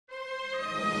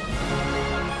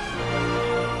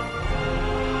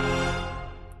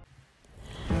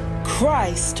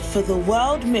Christ for the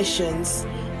World Missions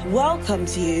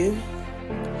welcomes you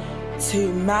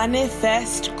to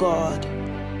Manifest God,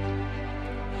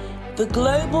 the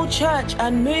global church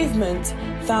and movement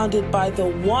founded by the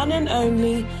one and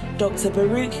only Dr.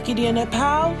 Baruch Gideon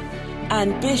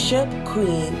and Bishop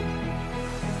Queen.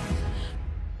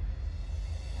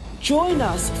 Join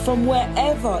us from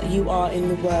wherever you are in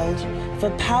the world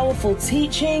for powerful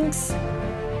teachings,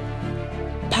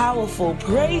 powerful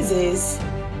praises,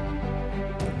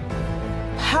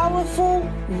 powerful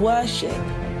worship,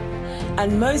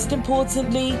 and most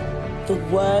importantly, the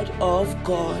Word of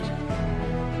God.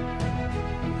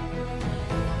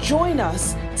 Join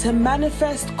us to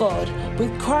manifest God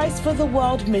with Christ for the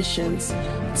World missions,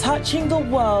 touching the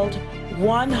world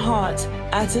one heart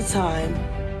at a time.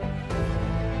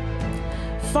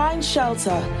 Find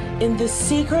shelter in the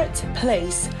Secret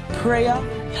Place Prayer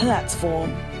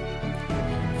Platform.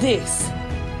 This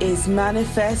is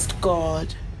Manifest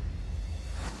God.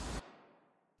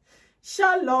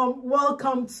 Shalom,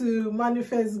 welcome to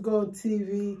Manifest God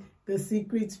TV, the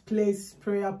Secret Place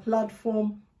Prayer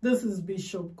Platform. This is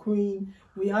Bishop Queen.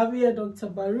 We have here Dr.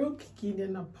 Baruch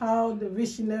Gideon, the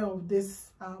visionary of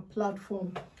this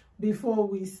platform. Before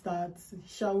we start,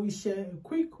 shall we share a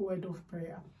quick word of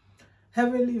prayer?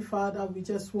 Heavenly Father, we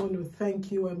just want to thank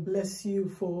you and bless you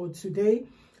for today.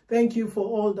 Thank you for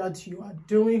all that you are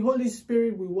doing. Holy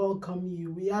Spirit, we welcome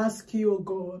you. We ask you, oh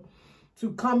God,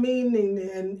 to come in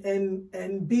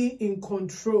and be in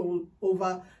control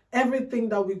over everything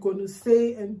that we're going to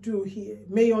say and do here.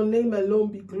 May your name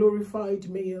alone be glorified.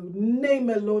 May your name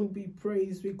alone be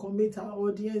praised. We commit our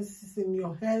audiences in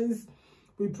your hands.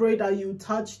 We pray that you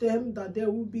touch them, that there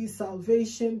will be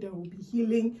salvation, there will be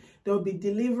healing, there will be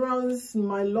deliverance.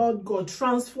 My Lord God,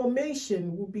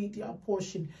 transformation will be their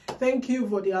portion. Thank you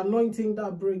for the anointing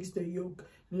that breaks the yoke.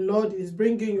 Lord is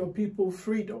bringing your people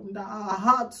freedom, that our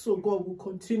hearts, oh God, will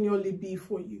continually be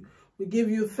for you. We give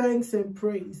you thanks and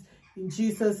praise. In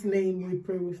Jesus' name we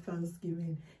pray with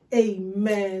thanksgiving.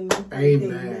 Amen.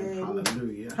 Amen.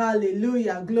 Hallelujah.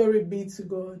 Hallelujah. Glory be to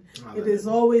God. Hallelujah. It is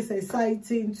always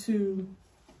exciting to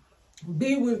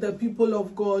be with the people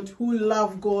of God who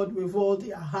love God with all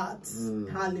their hearts.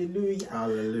 Hallelujah.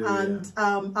 Hallelujah. And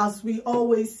as we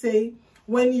always say,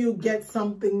 when you get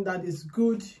something that is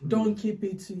good, don't keep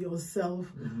it to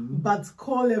yourself, but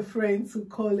call a friend to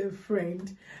call a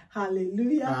friend.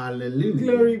 Hallelujah. Hallelujah.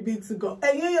 Glory be to God.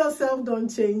 And you yourself don't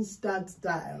change that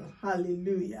dial.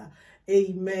 Hallelujah.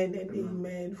 Amen and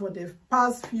amen. For the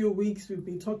past few weeks, we've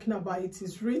been talking about it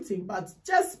is written, but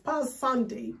just past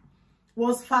Sunday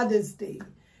was Father's Day.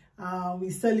 We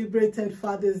celebrated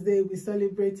Father's Day. We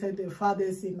celebrated the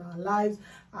fathers in our lives,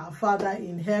 our Father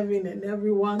in heaven and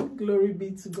everyone. Glory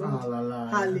be to God. Hallelujah.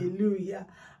 Hallelujah.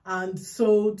 And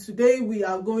so today we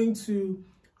are going to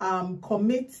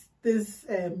commit this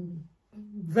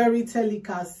very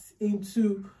telecast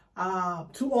into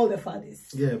to all the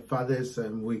fathers. Yeah, Father's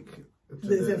Week.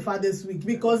 There's a Father's Week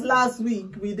because last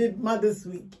week we did Mother's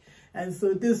Week. And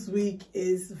so this week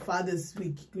is Father's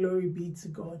Week. Glory be to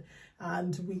God.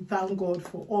 And we thank God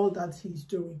for all that he's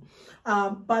doing.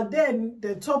 But then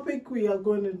the topic we are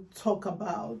going to talk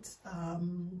about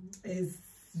is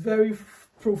very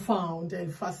profound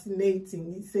and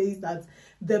fascinating. It says that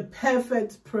the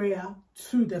perfect prayer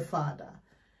to the Father.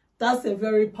 That's a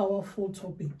very powerful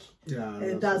topic.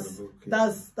 Yeah, that's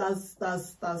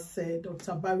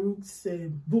Dr. Baruch's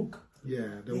book.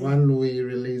 Yeah, the one we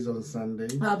released on Sunday.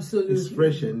 Absolutely. It's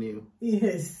fresh and new.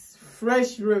 Yes,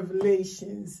 fresh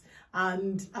revelations.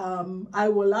 And I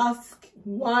will ask,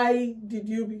 why did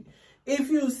you, if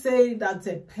you say that's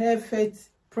a perfect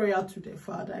prayer to the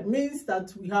Father, it means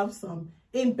that we have some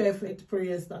imperfect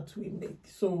prayers that we make.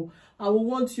 So I will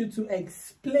want you to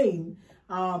explain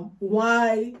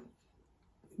why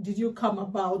did you come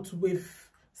about with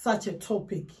such a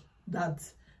topic that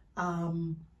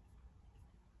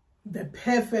the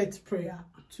perfect prayer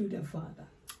to the Father.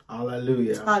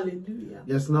 Hallelujah. Hallelujah.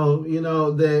 Yes, no, you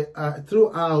know,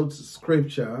 throughout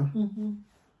Scripture,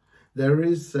 there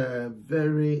is a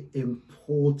very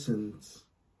important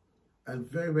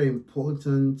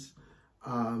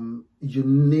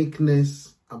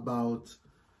uniqueness about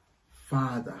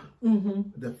Father,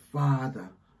 the Father.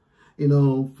 You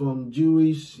know, from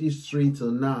Jewish history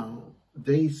till now,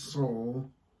 they saw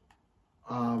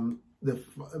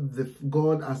the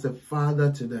God as a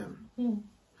father to them,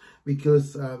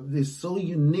 because it's so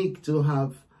unique to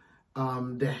have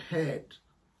the head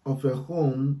of a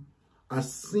home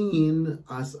as seen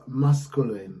as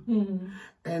masculine.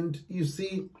 And you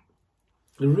see,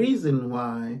 the reason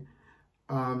why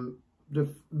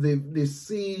they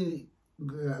see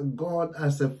God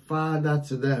as a father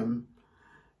to them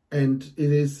and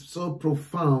it is so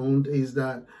profound, is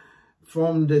that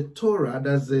from the Torah,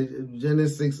 that's the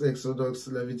Genesis, Exodus,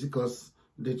 Leviticus,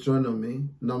 Deuteronomy,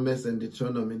 Numbers, and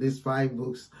Deuteronomy, these 5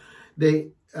 books,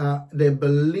 they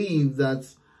believe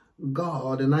that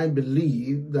God, and I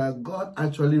believe that God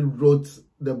actually wrote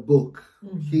the book.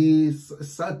 He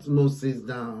sat Moses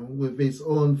down with his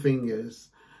own fingers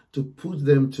to put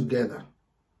them together.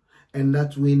 And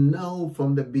that we know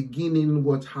from the beginning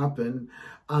what happened.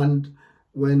 And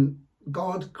when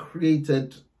God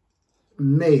created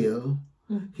male,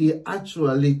 he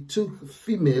actually took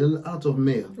female out of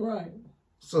male. Right.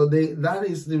 So that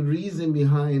is the reason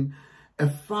behind a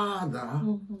father.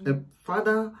 A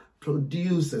father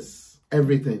produces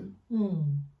everything.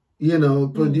 You know,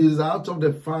 produce out of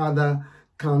the father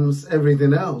comes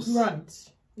everything else.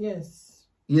 Right. Yes.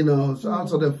 You know, so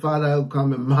out of the father will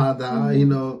come a mother. You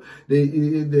know,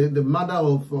 the mother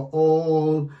of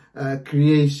all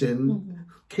creation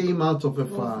came out of a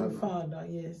father. Father,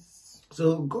 yes.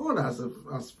 So God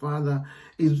as father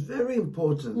is very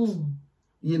important.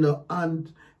 You know,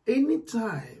 and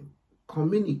anytime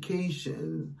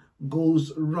communication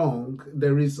goes wrong,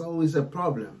 there is always a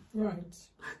problem. Right.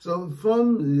 So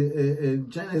from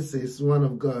Genesis, one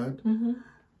of God,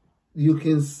 you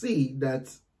can see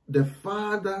that the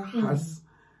father has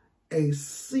a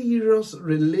serious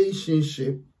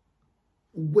relationship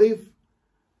with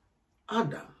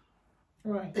Adam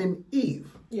and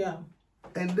Eve. Yeah.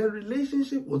 And the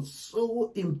relationship was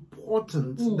so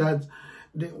important that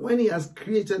when he has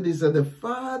created this, the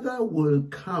father will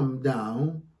come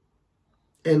down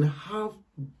and have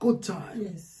good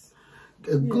time. Yes.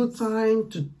 A good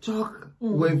time to talk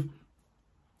with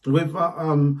the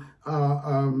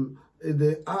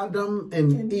Adam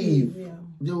and Eve. Yeah.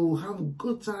 They will have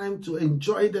good time to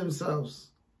enjoy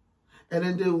themselves. And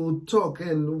then they will talk.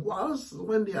 And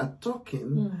when they are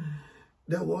talking,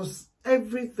 there was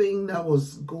everything that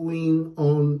was going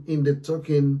on in the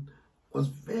talking was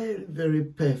very, very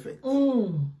perfect.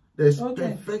 There's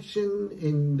perfection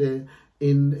in the talk.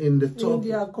 In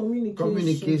their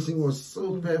Communication was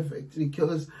so perfect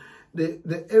because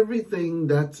the everything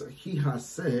that he has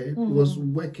said was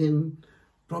working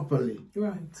properly.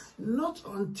 Right. Not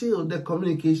until the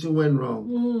communication went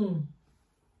wrong.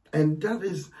 And that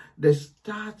is the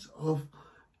start of,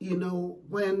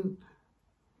 when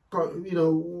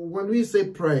we say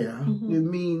prayer, we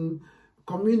mean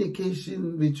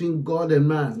communication between God and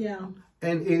man. Yeah.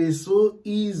 And it is so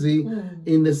easy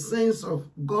in the sense of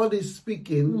God is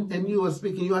speaking and you are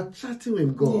speaking. You are chatting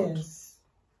with God. Yes.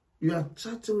 You are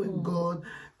chatting with God.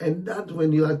 And that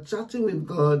when you are chatting with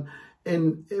God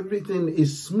and everything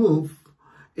is smooth,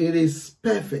 it is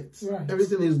perfect. Right.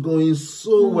 Everything is going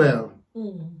so well.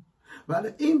 But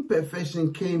the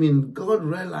imperfection came in. God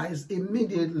realized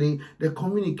immediately the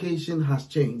communication has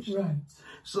changed. Right.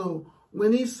 So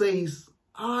when he says,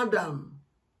 Adam,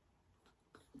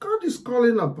 God is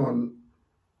calling upon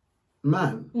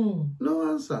man.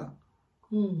 No answer.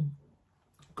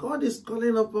 God is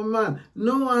calling upon man.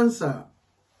 No answer.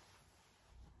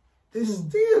 They're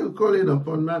still calling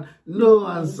upon man. No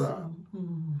answer.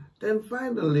 Then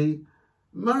finally,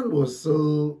 man was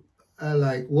so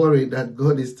worried that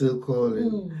God is still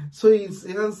calling. So he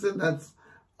answered that,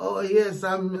 oh yes,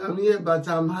 I'm here, but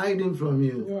I'm hiding from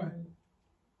you. Right.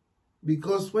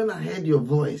 Because when I heard your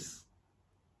voice,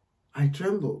 I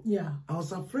trembled. Yeah. I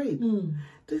was afraid.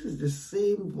 This is the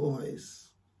same voice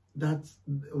that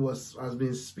has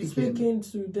been speaking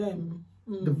to them.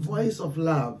 The voice of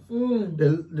love.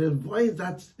 The voice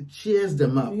that cheers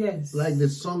them up. Yes. Like the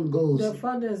song goes. The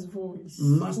Father's voice.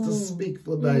 Master, speak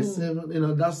for thyself.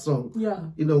 That song. Yeah.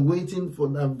 Waiting for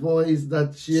that voice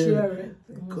that cheers.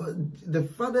 The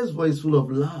Father's voice full of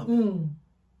love.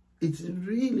 It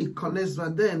really connects.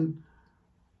 But then,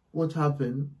 what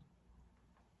happened?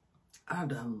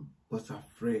 Adam was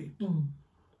afraid.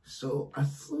 So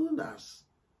as soon as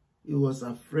he was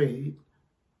afraid,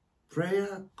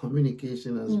 prayer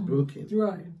communication has broken.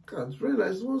 Right. God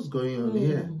realized what's going on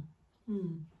here.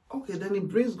 Okay, then it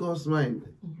brings God's mind.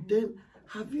 Then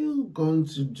have you gone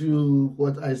to do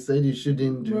what I said you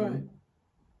shouldn't do? Right.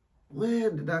 Where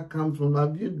did that come from?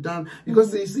 Have you done?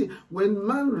 Because you see, when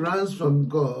man runs from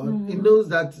God, he knows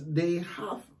that they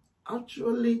have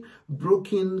actually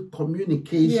broken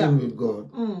communication with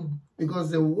God. Because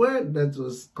the word that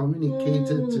was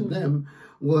communicated to them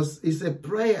is a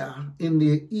prayer in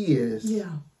their ears.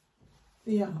 Yeah.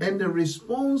 Yeah. And the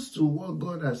response to what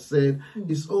God has said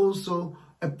is also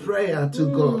a prayer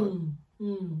to God.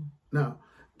 Now,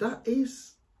 that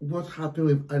is what happened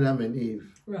with Adam and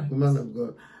Eve, woman of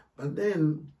God. But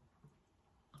then,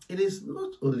 it is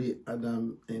not only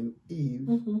Adam and Eve,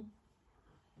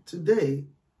 today,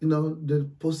 you know, the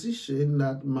position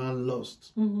that man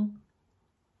lost,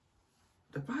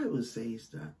 the Bible says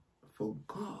that for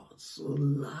God so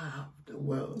loved the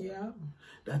world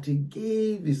that he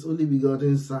gave his only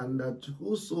begotten Son, that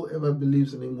whosoever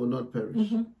believes in him will not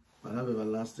perish, but have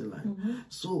everlasting life.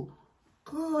 So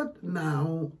God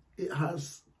now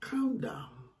has come down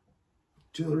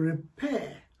to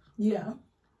repair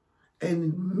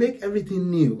and make everything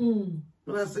new.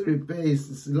 When I say repair,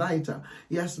 it's lighter.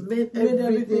 He has made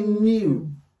everything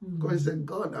new. Because it's a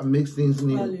God that makes things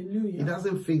new. Hallelujah. He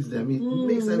doesn't fix them. He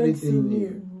makes everything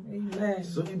new. Amen.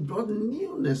 So he brought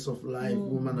newness of life,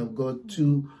 woman of God,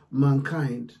 to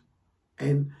mankind.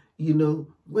 And, you know,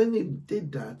 when he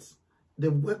did that, the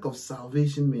work of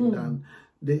salvation being done,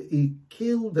 he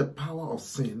killed the power of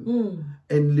sin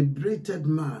and liberated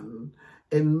man.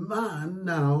 And man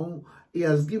now, he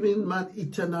has given man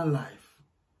eternal life.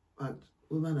 But,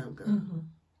 woman of God,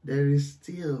 there is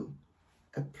still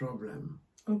a problem.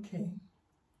 Okay.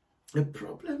 The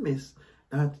problem is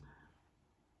that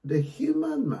the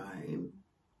human mind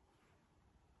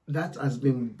that has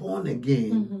been born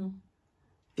again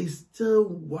is still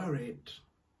worried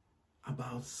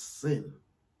about sin.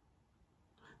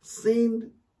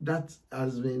 Sin that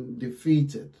has been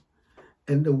defeated.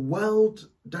 And the world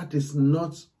that is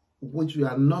not, which we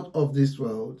are not of this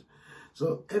world.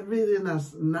 So everything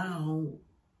has now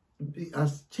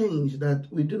has changed, that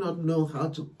we do not know how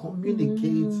to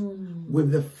communicate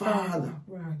with the Father.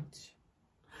 Right.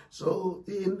 So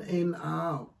in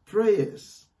our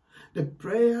prayers, the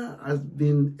prayer has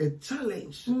been a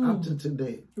challenge up to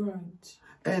today. Right.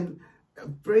 And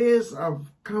prayers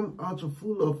have come out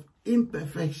full of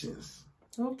imperfections.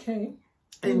 Okay.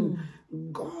 And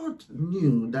God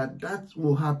knew that that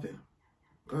will happen.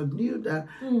 God knew that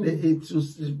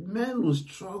men will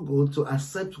struggle to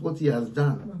accept what he has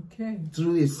done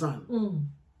through his Son.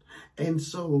 And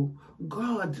so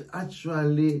God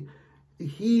actually,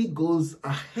 he goes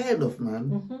ahead of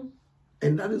man.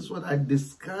 And that is what I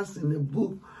discussed in the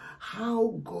book,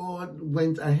 how God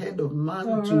went ahead of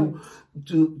man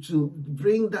to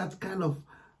bring that kind of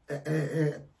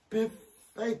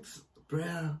perfect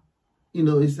prayer. You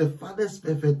know, it's the Father's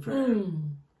perfect prayer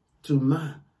to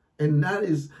man. And that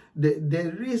is,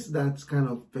 there is that kind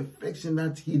of perfection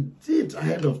that he did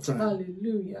ahead of time.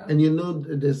 Hallelujah. And you know,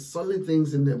 the solid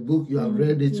things in the book, you have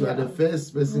read it, you are the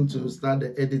first person to start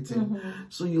the editing.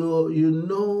 So you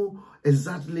know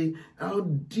exactly how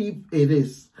deep it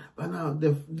is. But now,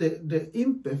 the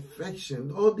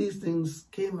imperfection, all these things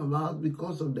came about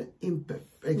because of the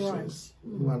imperfections,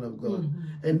 one of God.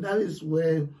 And that is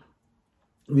where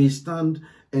we stand,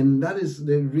 and that is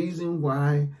the reason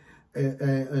why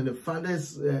on the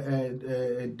Father's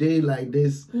day like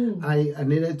this, I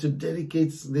needed to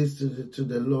dedicate this to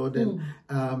the Lord and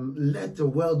let the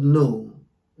world know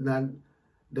that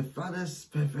the Father's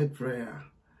perfect prayer,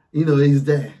 you know, is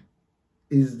there.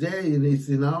 It's there, and it's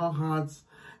in our hearts,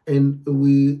 and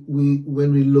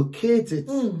when we locate it,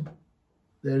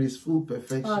 there is full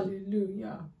perfection.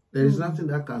 Hallelujah. There is nothing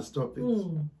that can stop it.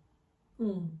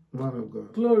 Man of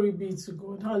God. Glory be to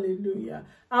God. Hallelujah.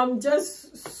 I'm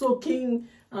just soaking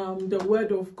the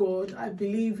word of God. I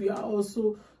believe you are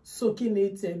also soaking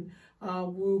it, and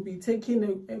we'll be taking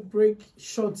a break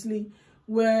shortly,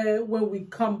 where when we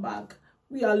come back,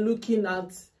 we are looking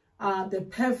at the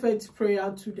perfect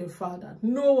prayer to the Father.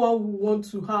 No one will want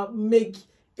to make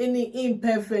any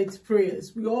imperfect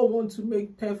prayers. We all want to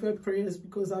make perfect prayers,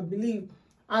 because I believe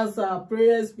as our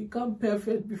prayers become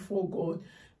perfect before God,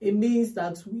 it means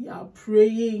that we are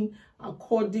praying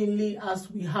accordingly as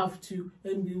we have to,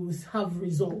 and we will have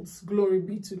results. Glory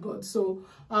be to God. So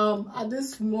at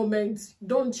this moment,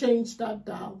 don't change that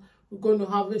dial. We're going to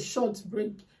have a short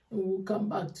break, and we'll come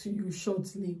back to you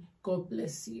shortly. God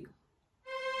bless you.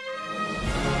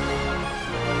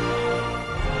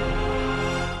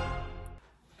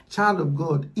 Child of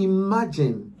God,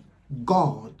 imagine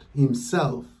God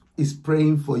himself is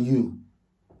praying for you.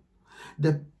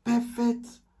 The perfect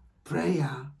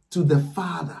prayer to the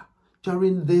Father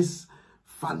during this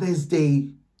Father's Day.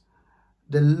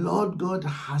 The Lord God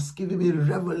has given me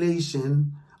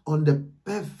revelation on the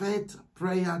perfect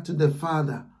prayer to the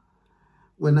Father.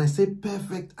 When I say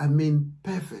perfect, I mean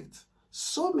perfect.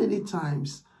 So many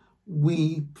times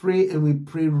we pray and we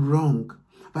pray wrong.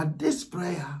 But this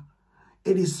prayer,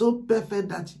 it is so perfect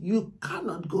that you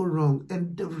cannot go wrong.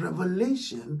 And the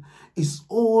revelation is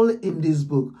all in this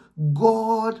book.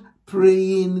 God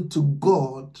praying to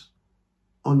God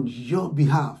on your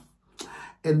behalf.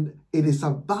 And it is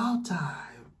about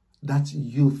time that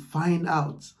you find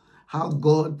out how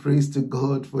God prays to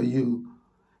God for you.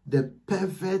 The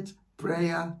perfect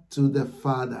prayer to the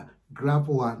Father. Grab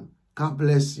one. God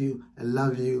bless you. I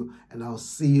love you. And I'll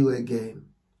see you again.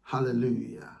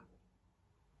 Hallelujah.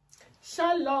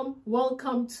 Shalom.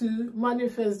 Welcome to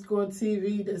Manifest God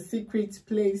TV, the secret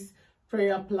place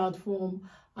prayer platform.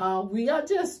 We are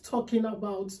just talking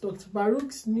about Dr.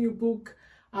 Baruch's new book,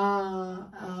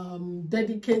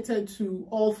 dedicated to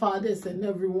all fathers and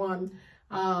everyone.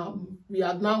 We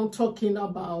are now talking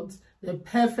about the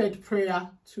perfect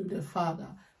prayer to the Father,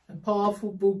 a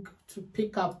powerful book to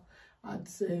pick up at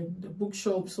the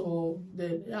bookshops, or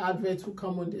the adverts will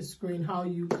come on the screen, how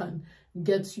you can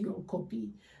get your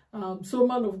copy. So,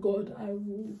 man of God,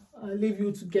 I'll leave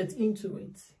you to get into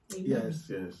it. Amen.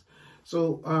 Yes.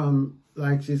 So,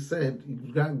 like she said,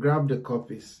 grab the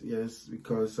copies, yes,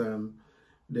 because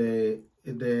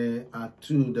there are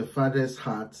two, the Father's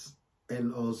hearts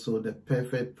and also the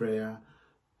perfect prayer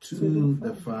to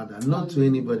the Father, not to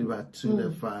anybody, but to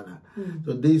the Father.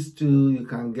 So these two, you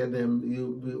can get them.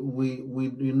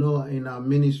 We know in our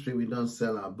ministry we don't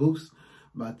sell our books,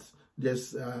 but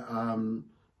just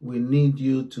we need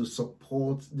you to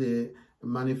support the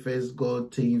Manifest God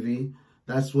TV.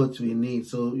 That's what we need.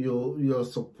 So your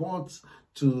support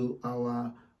to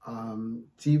our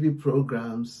TV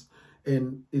programs.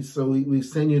 And so we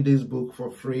send you this book for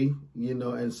free,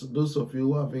 and so those of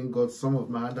you who haven't got some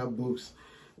of my other books,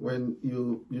 when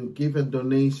you give a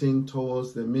donation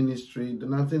towards the ministry,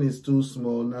 nothing is too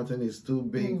small, nothing is too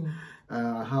big.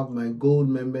 I have my gold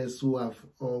members who have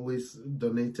always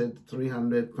donated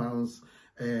 £300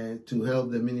 to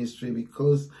help the ministry,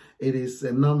 because it is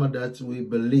a number that we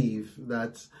believe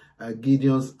that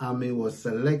Gideon's army was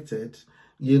selected,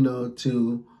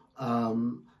 to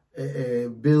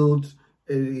build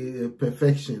a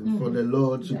perfection for the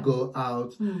Lord to go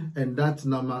out, and that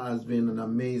number has been an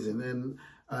amazing. And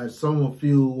some of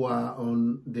you who are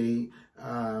on the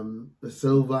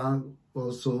silver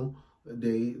also,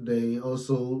 they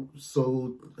also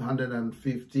sold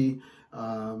 150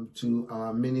 to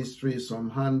our ministry, some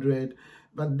 100,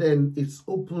 but then it's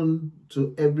open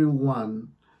to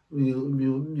everyone.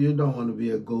 You don't want to be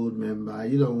a gold member,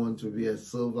 you don't want to be a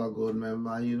silver gold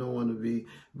member, you don't want to be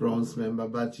bronze member,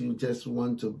 but you just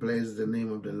want to bless the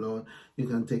name of the Lord. You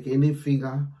can take any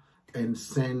figure and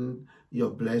send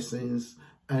your blessings.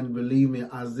 And believe me,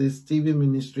 as this TV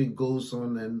ministry goes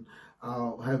on, and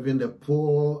having the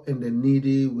poor and the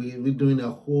needy, we're doing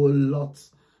a whole lot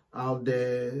out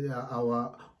there.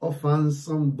 Our orphans,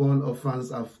 some born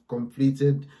orphans, have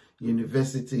completed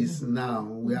universities now.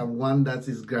 We have one that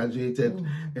is graduated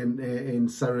in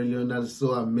Sierra Leone. That's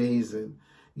so amazing,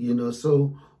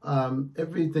 so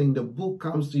everything, the book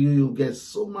comes to you, you get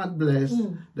so much blessed.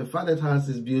 The Father's heart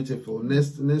is beautiful.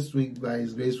 Next week, by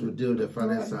His grace, we'll deal with the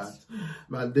Father's heart.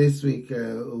 But this week,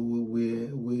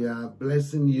 we are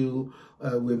blessing you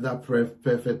with that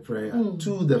perfect prayer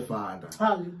to the Father.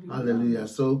 Hallelujah.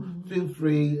 So feel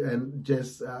free and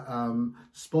just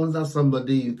sponsor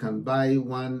somebody. You can buy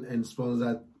one and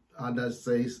sponsor. Others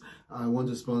says, I want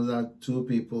to sponsor 2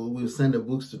 people. We'll send the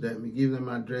books to them. We give them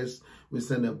address. We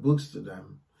send the books to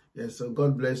them. Yes, so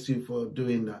God bless you for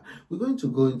doing that. We're going to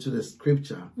go into the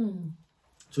scripture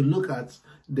to look at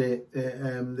the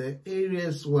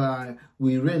areas where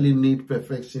we really need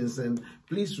perfections. And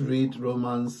please read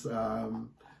Romans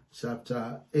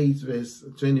chapter 8, verse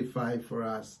 25 for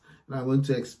us. And I want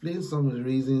to explain some of the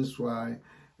reasons why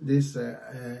this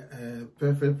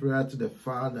perfect prayer to the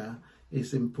Father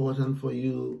is important for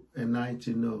you and I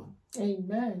to know.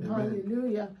 Amen.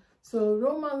 Hallelujah. So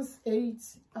Romans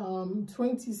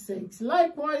 8:26.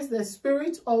 Likewise, the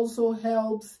Spirit also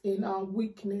helps in our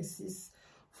weaknesses,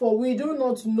 for we do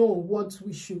not know what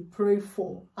we should pray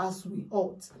for as we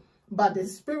ought, but the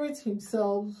Spirit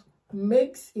Himself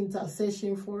makes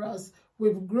intercession for us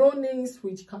with groanings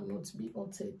which cannot be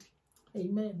uttered.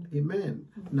 Amen. Amen.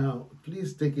 Now,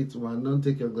 please take it one. Don't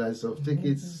take your glass off. Take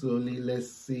it slowly. Let's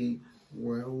see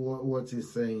what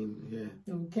he's saying here.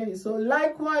 Okay, so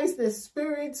likewise the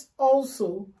Spirit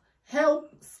also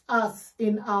helps us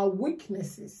in our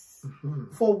weaknesses,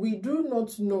 for we do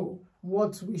not know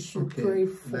what we should pray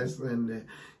for. Let's end there.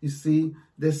 You see,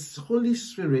 the Holy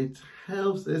Spirit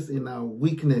helps us in our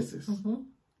weaknesses,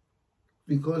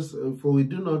 because for we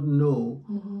do not know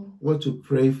what to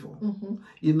pray for.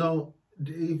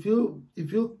 If you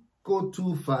go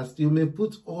too fast, you may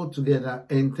put all together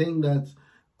and think that,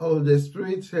 oh, the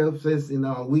Spirit helps us in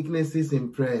our weaknesses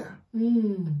in prayer.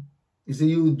 You see,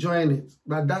 you join it,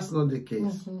 but that's not the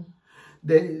case.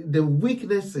 The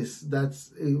weaknesses that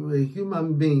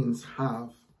human beings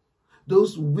have,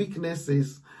 those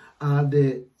weaknesses are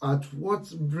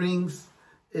what brings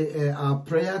our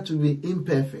prayer to be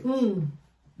imperfect.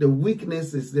 the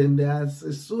weaknesses, then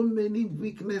there's so many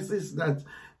weaknesses that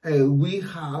we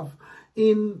have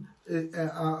in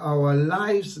our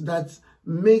lives that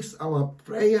makes our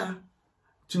prayer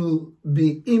to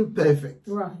be imperfect.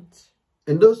 Right.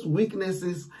 And those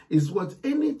weaknesses is what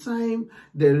anytime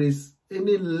there is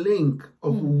any link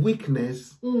of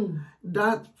weakness,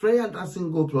 that prayer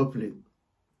doesn't go properly.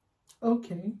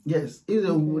 Okay. Yes,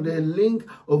 the link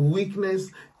of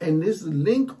weakness, and this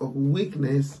link of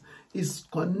weakness is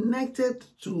connected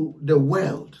to the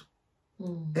world.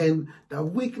 And the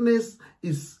weakness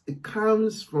it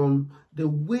comes from the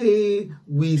way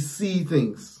we see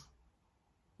things.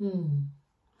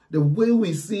 The way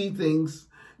we see things,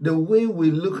 the way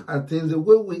we look at things, the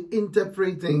way we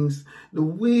interpret things, the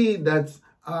way that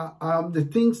the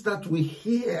things that we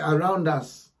hear around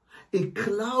us, it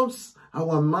clouds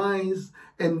our minds.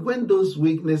 And when those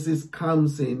weaknesses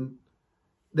comes in,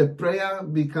 the prayer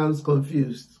becomes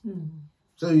confused.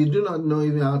 So you do not know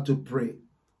even how to pray.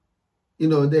 You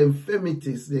know, the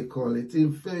infirmities, they call it.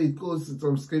 It goes to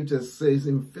some scriptures says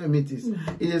infirmities.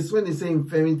 It is when they say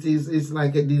infirmities, it's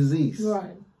like a disease.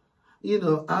 Right. You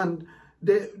know, and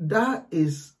that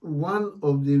is one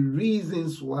of the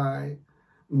reasons why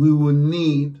we will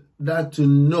need that to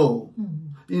know,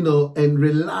 you know, and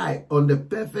rely on the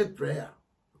perfect prayer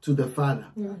to the Father.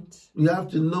 Right. You have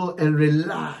to know and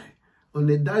rely on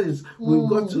it. That is, we've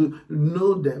got to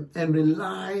know them and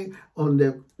rely on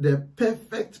the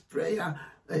perfect prayer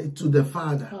to the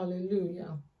Father.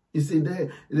 Hallelujah. You see,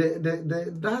 that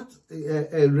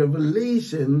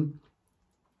revelation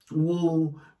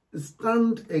will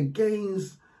stand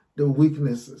against the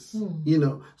weaknesses, you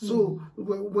know. So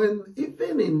when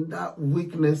even in that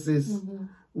weaknesses,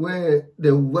 where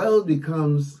the world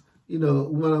becomes, you know,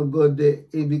 woman of God,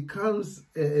 it becomes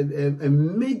a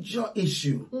major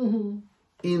issue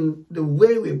in the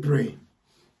way we pray.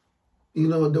 You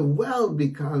know, the world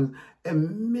becomes a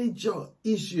major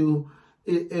issue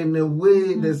in the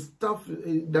way the stuff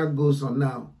that goes on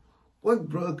now. What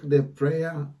broke the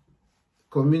prayer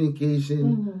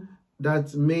communication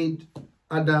that made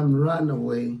Adam run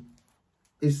away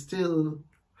is still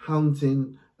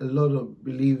haunting a lot of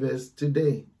believers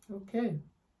today. Okay.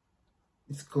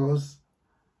 It's because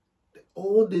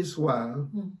all this while,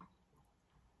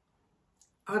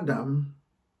 Adam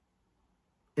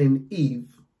and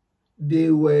Eve,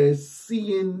 they were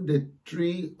seeing the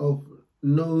tree of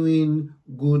knowing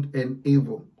good and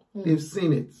evil. They've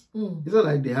seen it. It's not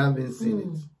like they haven't seen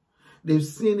it. They've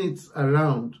seen it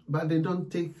around, but they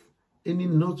don't take any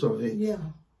note of it. Yeah.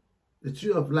 The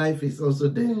tree of life is also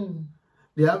there.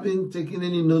 They haven't taken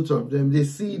any note of them. They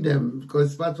see them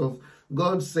because part of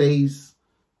God says,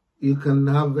 you can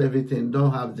have everything,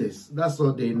 don't have this. That's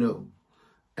all they know.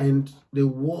 And they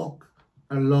walk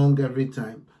along every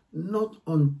time. Not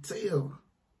until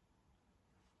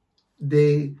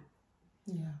the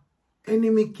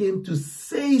enemy came to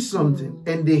say something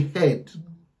and they heard.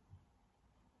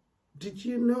 Did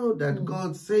you know that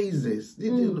God says this?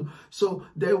 Did you know? So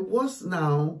there was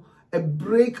now a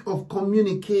break of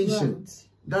communication. Right.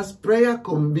 That's prayer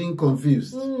being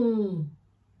confused.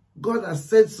 God has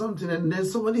said something and then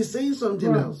somebody saying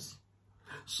something else.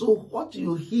 So what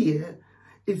you hear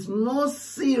is more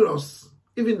serious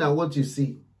even than what you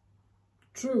see.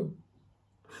 True.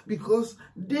 Because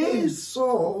they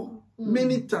saw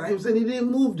many times and it didn't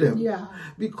move them. Yeah.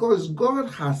 Because God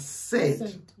has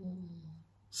said.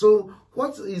 So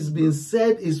what is being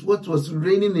said is what was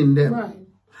reigning in them. Right.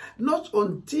 Not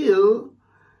until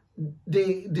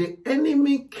the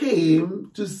enemy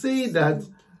came to say that,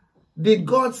 did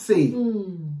God say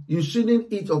you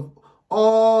shouldn't eat of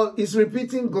all? It's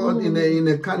repeating God in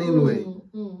a cunning way.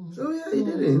 So yeah, he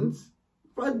didn't.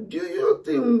 But do you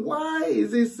think, why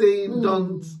is he saying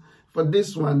don't, for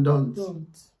this one don't?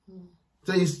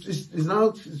 So it's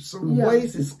now some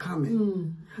voice is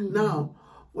coming. Now,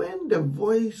 when the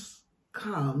voice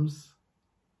comes,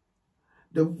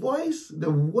 the voice, the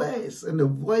words and the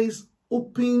voice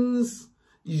opens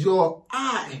your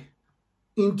eye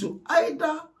into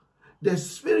either the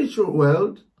spiritual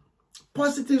world,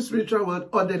 positive spiritual world,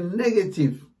 or the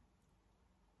negative.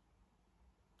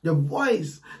 The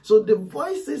voice. So the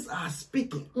voices are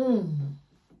speaking.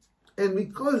 And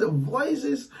because the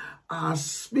voices are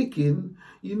speaking,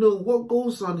 you know, what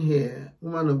goes on here,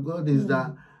 woman of God, is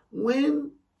that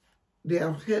when they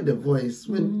have heard the voice,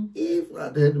 when Eve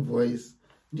had heard the voice,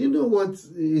 do you know what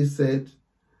he said?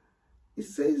 He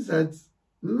says that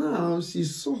now she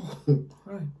saw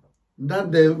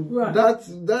that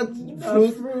that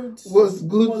fruit was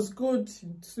good. Was good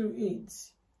to eat.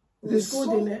 It was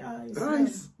good in the eyes.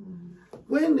 Right.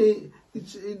 When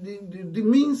it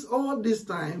means all this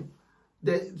time,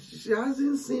 she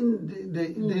hasn't seen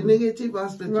the negative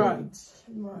aspect of it.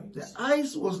 Right. The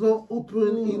eyes was not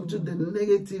open into the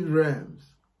negative realms.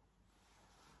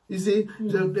 You see,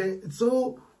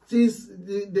 so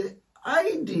the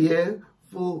idea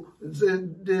for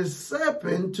the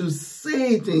serpent to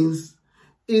say things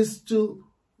is to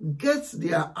get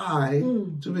their eye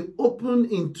to be open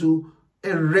into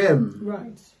a realm.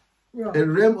 Right. A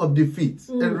realm of defeat,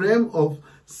 a realm of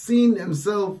seeing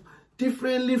themselves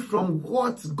differently from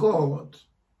what God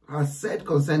has said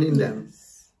concerning them.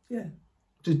 Yeah.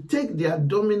 To take their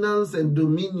dominance and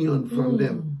dominion from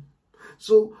them.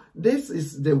 So this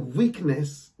is the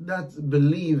weakness that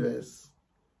believers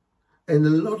and a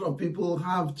lot of people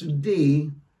have today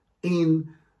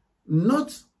in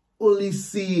not only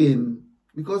seeing,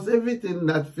 because everything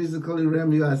that physically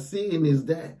realm you are seeing is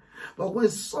there. But when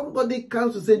somebody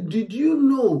comes to say, did you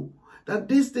know that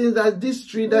this thing, that this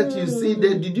tree that you see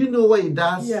there, did you know what it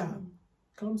does? Yeah.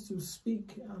 Comes to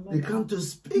speak. They come to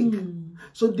speak.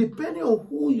 So depending on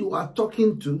who you are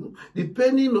talking to,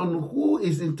 depending on who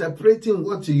is interpreting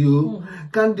what to you,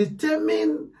 can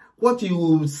determine what you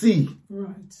will see.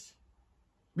 Right.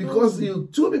 Because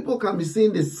two people can be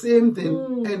saying the same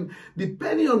thing, and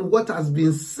depending on what has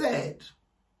been said.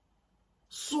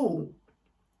 So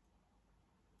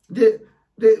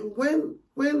when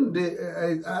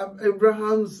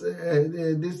Abraham's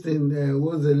this thing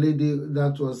was a lady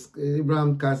that was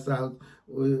Abraham cast out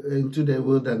into the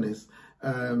wilderness.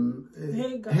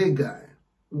 Hagar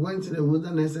went to the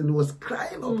wilderness and was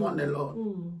crying upon the Lord.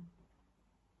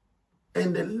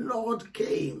 And the Lord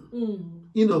came.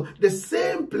 You know, the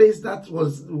same place that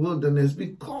was wilderness,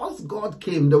 because God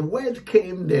came, the word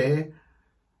came there,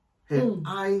 her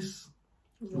eyes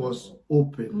was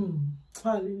open.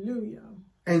 Hallelujah.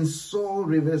 And saw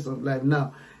rivers of life.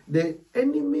 Now, the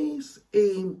enemy's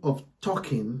aim of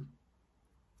talking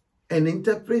and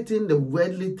interpreting the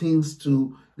worldly things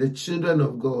to the children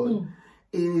of God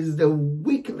is the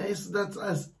weakness that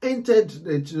has entered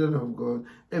the children of God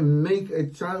and make a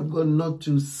child of God not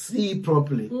to see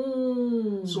properly.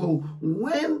 So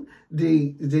when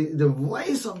the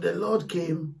voice of the Lord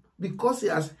came, because he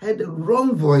has heard the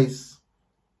wrong voice,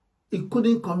 he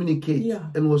couldn't communicate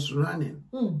and was running.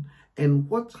 And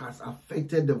what has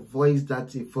affected the voice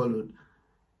that he followed?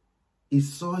 He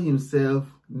saw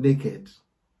himself naked.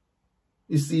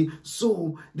 You see,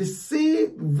 so the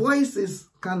same voices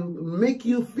can make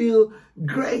you feel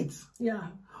great.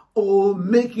 Or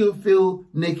make you feel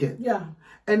naked.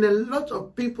 And a lot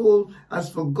of people has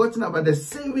forgotten about the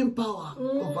saving power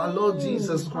of our Lord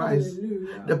Jesus Christ.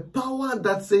 Hallelujah. The power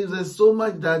that saves us so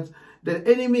much that the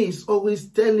enemy is always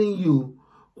telling you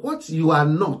what you are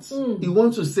not. He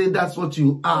wants to say that's what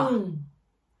you are.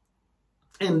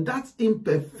 And that's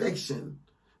imperfection.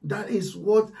 That is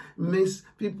what makes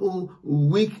people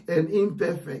weak and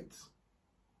imperfect.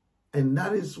 And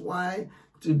that is why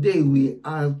today we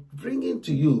are bringing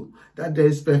to you that there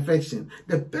is perfection.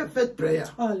 The perfect prayer.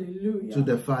 Hallelujah. To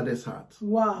the Father's heart.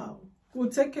 Wow. We'll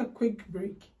take a quick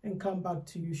break and come back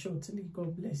to you shortly.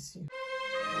 God bless you.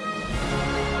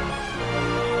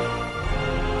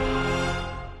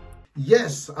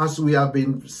 Yes, as we have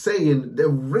been saying, the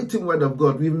written word of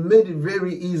God, we've made it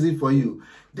very easy for you.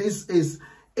 This is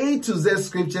A to Z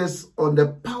scriptures on the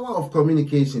power of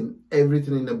communication,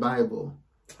 everything in the Bible.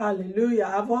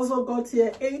 Hallelujah. I've also got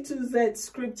here A to Z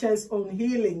scriptures on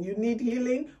healing. You need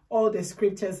healing, all the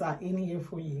scriptures are in here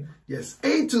for you. Yes,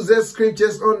 A to Z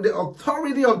scriptures on the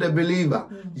authority of the believer,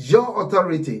 your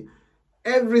authority.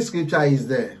 Every scripture is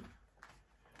there.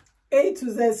 A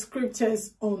to Z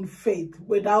scriptures on faith.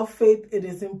 Without faith, it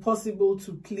is impossible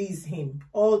to please him.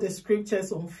 All the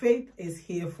scriptures on faith is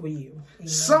here for you. Amen.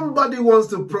 Somebody wants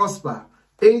to prosper.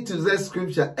 A to Z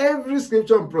scripture. Every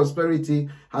scripture on prosperity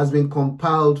has been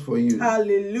compiled for you.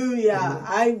 Hallelujah. Amen.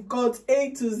 I've got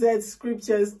A to Z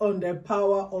scriptures on the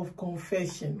power of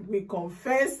confession. We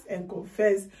confess and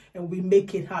we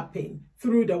make it happen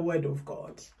through the word of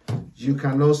God. You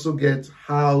can also get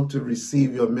how to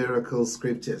receive your miracle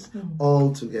scriptures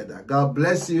all together. God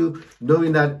bless you,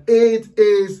 knowing that it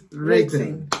is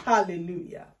written.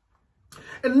 Hallelujah.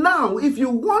 And now, if you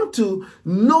want to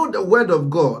know the word of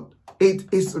God,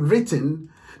 it is written.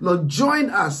 Now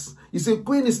join us. You see,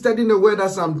 Queen is studying the word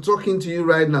as I'm talking to you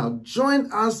right now.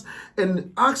 Join us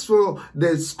and ask for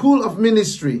the school of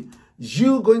ministry.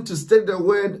 You're going to study the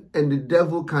word and the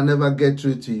devil can never get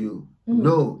through to you.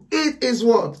 No, it is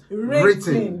what?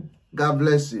 Written. God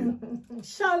bless you.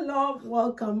 Shalom.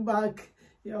 Welcome back.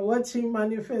 You're watching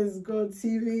Manifest God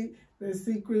TV, the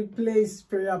secret place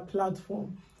prayer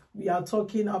platform. We are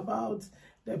talking about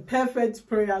the perfect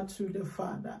prayer to the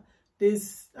Father.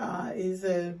 This is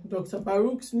Dr.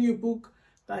 Baruch's new book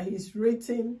that he's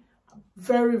written.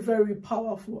 Very, very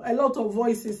powerful. A lot of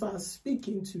voices are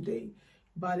speaking today,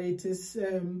 but it is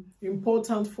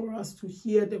important for us to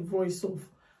hear the voice of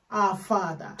our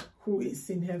Father who is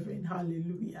in heaven.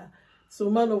 Hallelujah. So,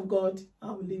 man of God,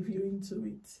 I'll leave you into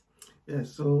it. Yeah,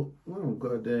 so, man of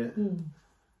God,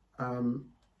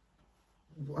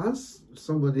 once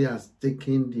somebody has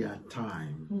taken their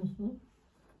time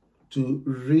to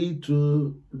read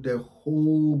through the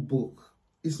whole book,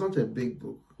 it's not a big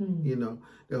book, you know,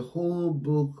 the whole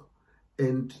book,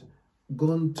 and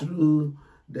gone through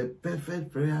the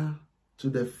perfect prayer to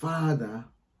the Father,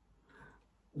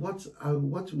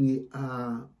 what we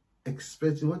are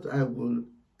expecting, what I will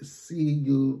see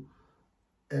you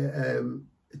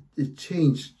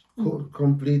change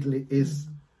completely is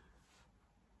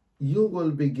you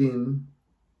will begin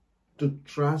to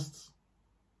trust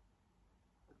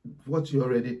what you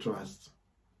already trust.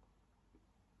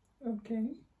 Okay.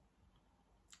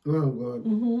 Oh God.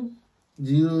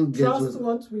 Do you get trust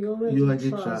what we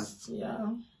already trust?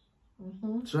 Yeah.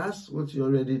 Trust what you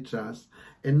already trust,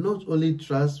 and not only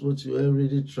trust what you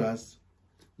already trust,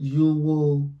 you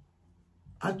will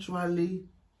actually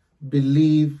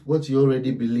believe what you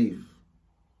already believe.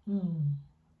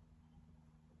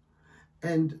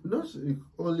 And not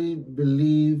only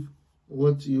believe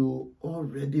what you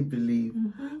already believe,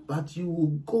 but you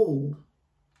will go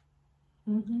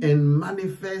and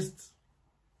manifest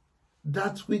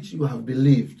that which you have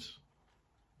believed.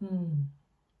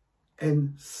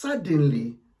 And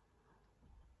suddenly,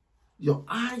 your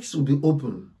eyes will be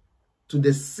open to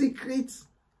the secrets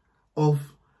of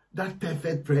that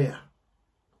perfect prayer.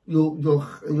 Your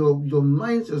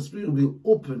mind, your spirit will be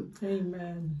open.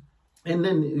 Amen. And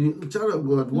then, child of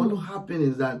God, what will happen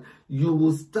is that you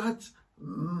will start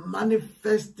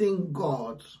manifesting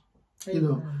God. Amen. You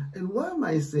know, and why am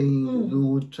I saying you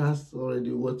will trust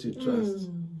already what you trust?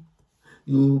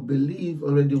 You believe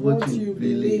already what you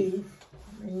believe.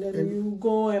 And then you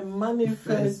go and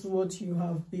manifest what you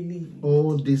have believed.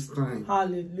 All this time.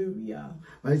 Hallelujah.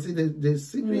 I see the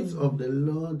secret of the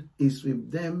Lord is with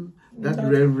them that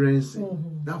reverence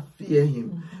Him, that fear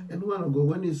Him. And one of God,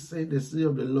 when He said the secret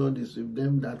of the Lord is with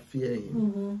them that fear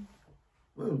Him,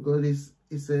 well, God,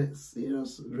 it's a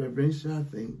serious reverential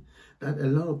thing that a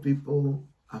lot of people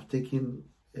have taken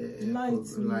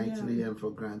lightly and for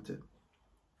granted.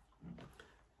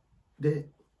 The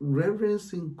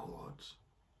reverencing God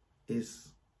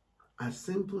is as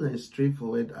simple and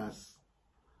straightforward as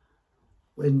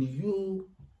when you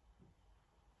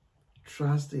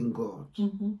trust in God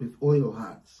with all your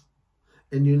heart,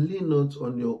 and you lean not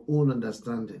on your own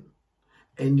understanding,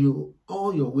 and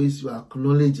all your ways you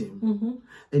acknowledge Him,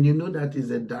 and you know that is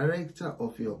the director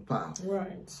of your path.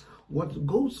 Right. What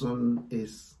goes on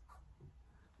is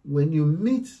when you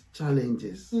meet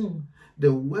challenges,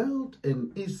 the world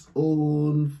and its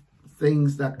own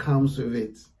things that comes with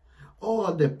it,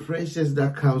 all the pressures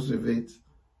that comes with it,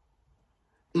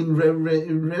 in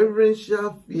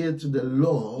reverential fear to the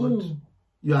Lord,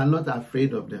 you are not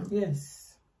afraid of them.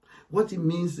 Yes. What it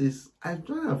means is, I'm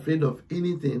not afraid of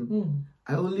anything.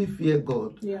 I only fear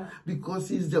God. Yeah. Because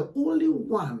He's the only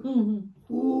one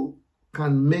who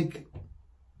can make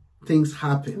things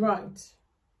happen. Right.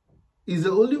 He's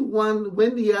the only one,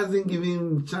 when He hasn't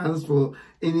given chance for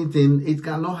anything, it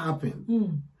cannot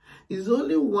happen. He's the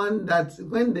only one that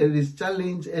when there is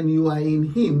challenge and you are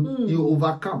in Him, you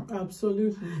overcome.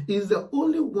 Absolutely. He's the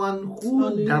only one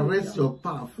who directs your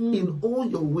path in all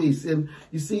your ways. And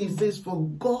you see, He says, for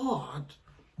God,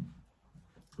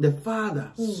 the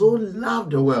Father, so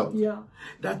loved the world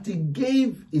that He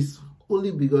gave His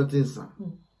only begotten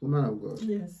Son. Man of God.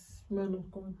 Yes, man of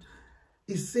God.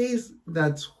 It says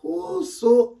that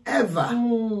whosoever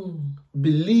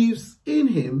believes in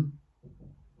Him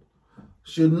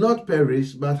should not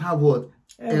perish, but have what?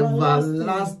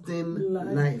 Everlasting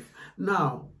life.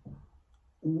 Now,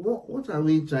 what are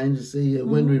we trying to say here?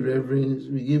 When we reverence,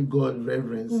 we give God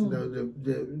reverence.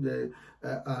 The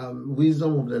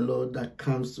wisdom of the Lord that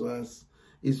comes to us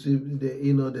is with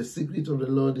the secret of the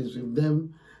Lord is with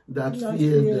them that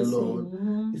fear the Lord.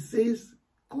 It says,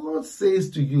 God says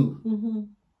to you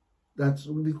that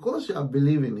because you have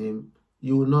believed in Him,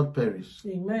 you will not perish.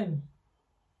 Amen.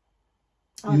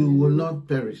 You will not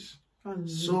perish. Hallelujah.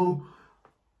 So,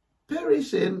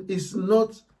 perishing is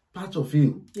not part of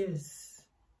you. Yes.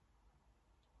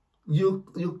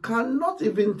 You cannot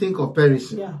even think of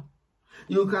perishing. Yeah.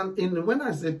 You can, when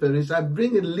I say perish, I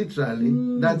bring it literally,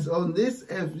 that on this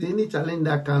earth, any challenge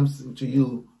that comes to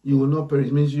you, You will not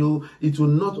perish. Means it will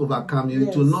not overcome you.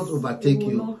 Yes. It will not overtake It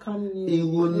will you. not come near. It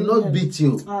will Amen. not beat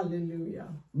you. Hallelujah.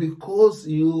 Because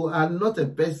you are not a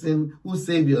person who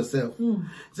saved yourself. It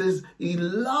says he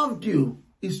loved you.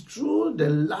 It's through the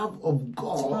love of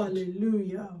God.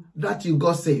 Hallelujah. That you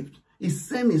got saved. He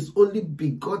sent his only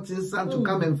begotten son to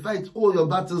come and fight all your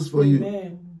battles for you.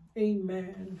 Amen.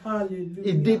 Amen. Hallelujah.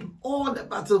 He did all the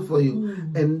battle for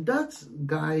you. And that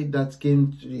guy that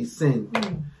came to be sent,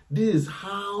 this is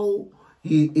how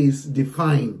he is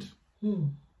defined.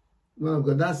 Well,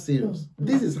 God, that's serious.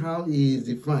 This is how he is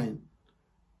defined.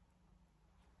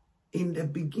 In the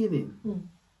beginning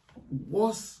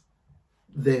was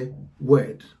the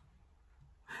Word.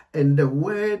 And the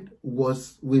Word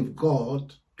was with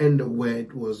God, and the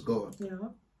Word was God. Yeah.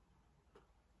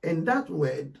 And that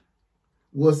Word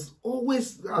was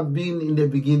always have been in the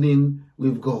beginning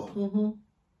with God.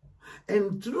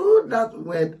 And through that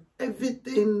Word,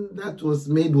 everything that was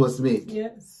made.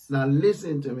 Yes. Now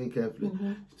listen to me carefully.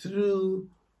 Through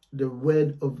the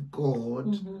Word of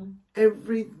God,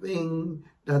 everything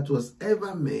that was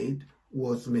ever made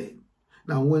was made.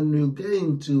 Now when you get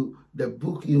into the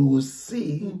book, you will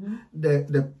see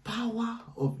the power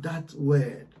of that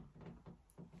Word.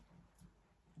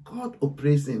 God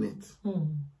operates in it.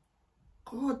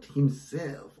 God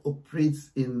himself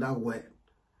operates in that Word.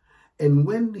 And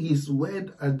when his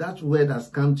Word, that Word has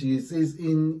come to you, it says,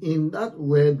 in that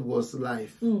Word was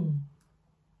life. In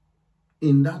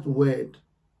that Word,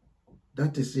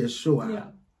 that is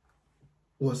Yeshua,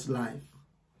 was life.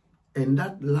 And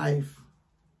that life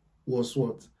was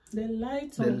what? The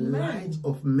light the of men. light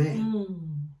of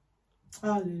men.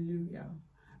 Hallelujah.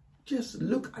 Just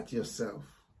look at yourself.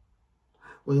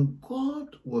 When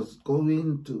God was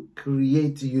going to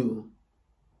create you,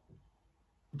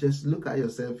 just look at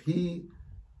yourself. He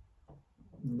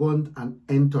wants an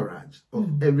entourage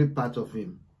of every part of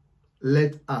him.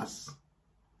 Let us.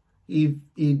 If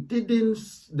it didn't,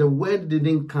 the Word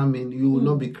didn't come in, you will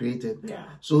not be created. Yeah.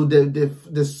 So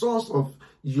the source of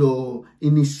your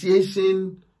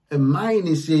initiation and my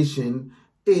initiation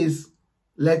is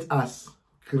let us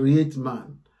create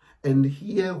man and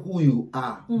hear who you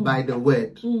are by the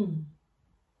Word.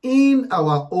 In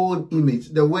our own image.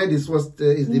 The Word is what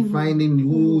is defining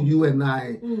who you and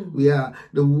I we are.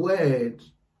 The Word,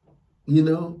 you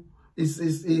know, it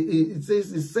says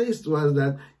to us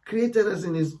that created us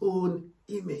in his own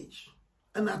image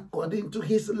and according to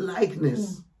his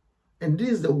likeness. And this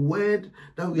is the Word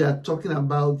that we are talking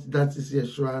about. That is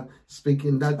Yeshua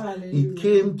speaking, that he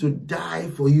came to die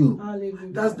for you.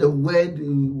 Hallelujah. That's the Word,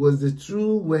 was the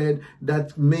true Word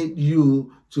that made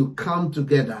you to come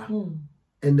together.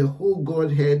 And the whole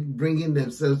Godhead bringing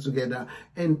themselves together.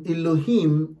 And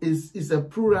Elohim is a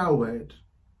plural word.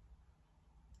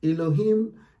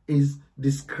 Elohim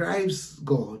describes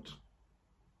God.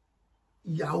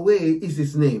 Yahweh is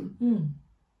his name.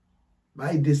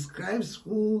 But it describes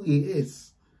who he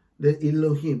is, the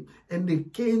Elohim. And they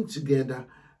came together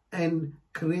and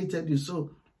created you.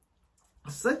 So,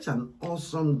 such an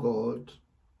awesome God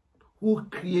who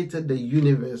created the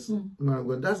universe. My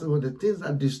God, that's one of the things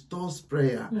that distorts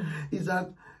prayer. Is that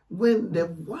when the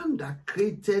one that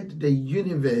created the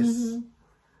universe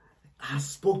has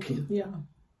spoken. Yeah.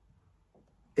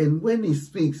 And when he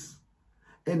speaks,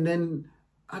 and then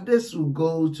others will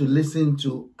go to listen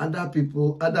to other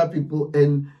people,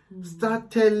 and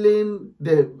start telling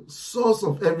the source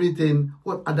of everything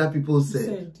what other people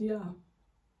said.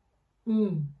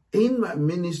 In my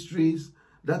ministries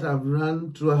that I've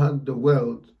run throughout the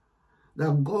world,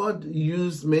 that God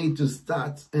used me to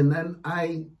start, and then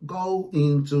I go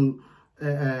into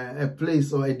a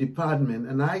place or a department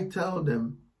and I tell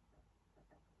them,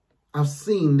 I've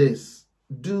seen this,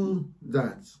 do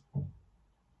that.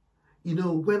 You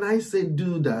know, when I say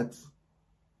do that,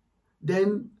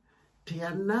 then they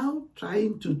are now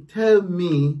trying to tell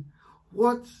me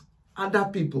what other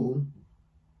people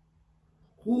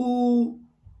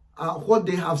what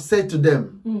they have said to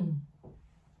them.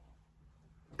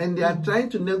 And they are trying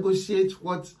to negotiate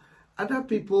what other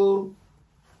people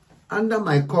under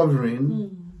my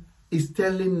covering is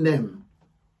telling them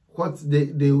what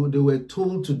they were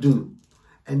told to do.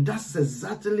 And that's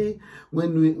exactly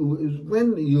when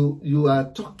you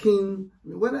are talking,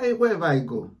 wherever I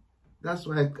go. That's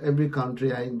why every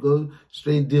country I go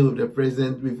straight deal with the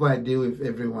president before I deal with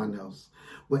everyone else.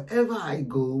 Wherever I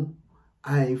go,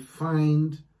 I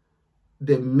find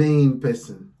the main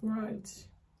person. Right.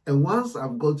 And once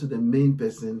I've got to the main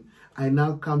person, I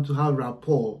now come to have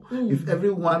rapport with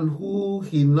everyone who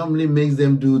he normally makes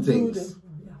them do things.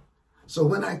 So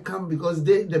when I come, because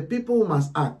the people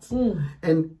must act.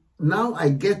 And now I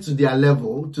get to their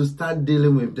level to start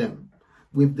dealing with them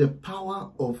with the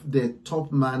power of the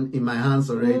top man in my hands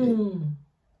already.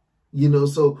 You know,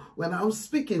 so when I'm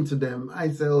speaking to them, I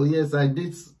say, oh yes, I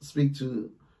did speak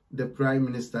to the prime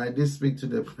minister, I did speak to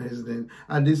the president,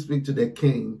 I did speak to the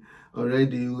king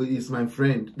already, who is my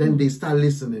friend. Then they start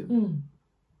listening.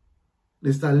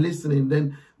 They start listening.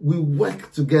 Then we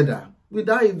work together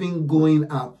without even going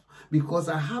up, because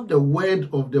I have the word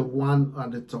of the one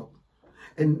at the top.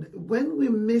 And when we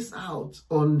miss out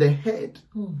on the head,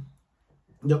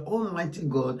 the Almighty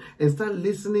God, and start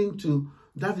listening to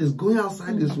that is going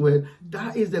outside this word,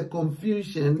 that is the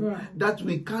confusion that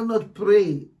we cannot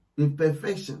pray with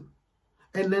perfection.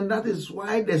 And then that is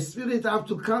why the Spirit have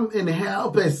to come and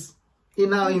help us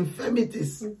in our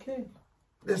infirmities.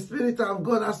 The Spirit of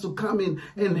God has to come in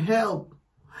and help.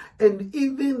 And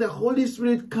even the Holy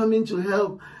Spirit coming to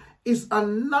help is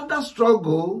another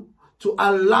struggle to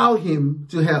allow Him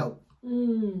to help.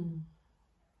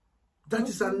 That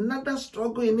is another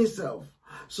struggle in itself.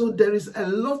 So there is a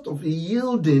lot of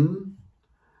yielding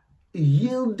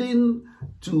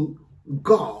to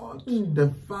God,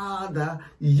 the Father,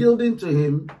 yielding to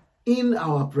Him in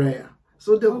our prayer.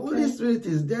 So the Holy Spirit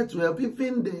is there to help.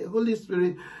 Even the Holy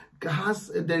Spirit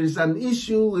there is an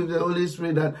issue with the Holy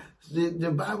Spirit that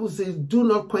the Bible says, do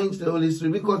not quench the Holy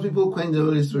Spirit, because people quench the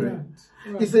Holy Spirit.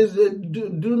 It says,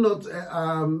 do not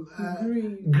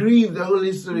grieve the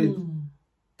Holy Spirit.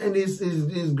 And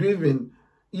is grieving,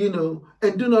 you know,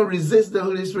 and do not resist the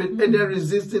Holy Spirit, and they're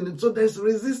resisting it. So there's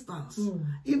resistance.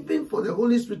 Even for the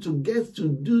Holy Spirit to get to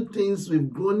do things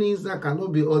with groanings that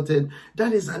cannot be uttered,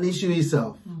 that is an issue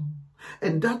itself.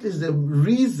 And that is the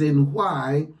reason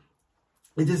why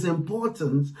it is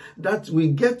important that we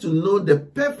get to know the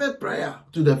perfect prayer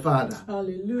to the Father.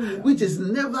 Hallelujah. Which is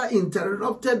never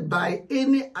interrupted by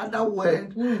any other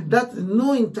word, that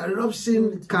no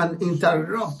interruption can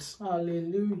interrupt.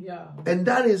 Hallelujah. And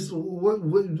that is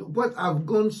what I've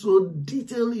gone so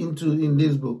detailed into in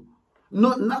this book.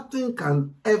 Nothing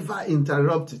can ever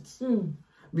interrupt it.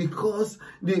 Because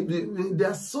there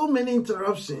are so many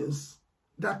interruptions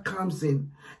that comes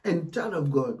in. And child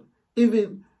of God,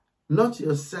 even not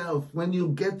yourself, when you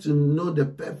get to know the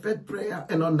perfect prayer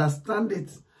and understand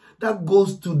it, that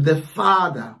goes to the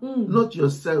Father. Not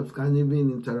yourself can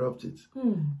even interrupt it.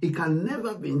 It can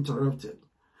never be interrupted,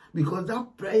 because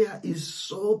that prayer is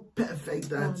so perfect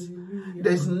that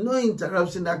there's no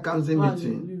interruption that comes in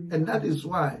between. And that is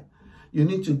why you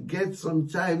need to get some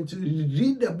time to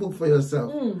read the book for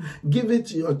yourself. Give it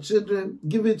to your children,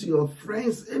 give it to your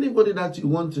friends, anybody that you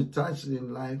want to touch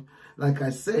in life. Like I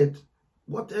said,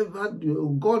 whatever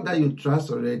God that you trust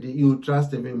already, you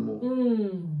trust even more.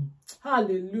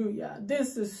 Hallelujah.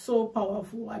 This is so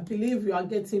powerful. I believe you are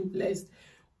getting blessed.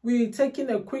 We're taking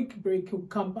a quick break. We'll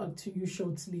come back to you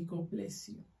shortly. God bless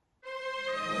you.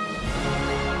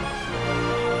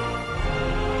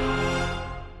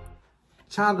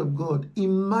 Child of God,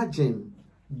 imagine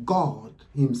God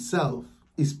Himself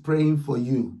is praying for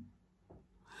you.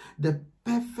 The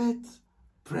perfect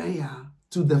prayer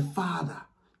to the Father.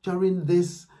 During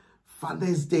this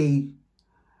Father's Day,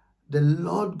 the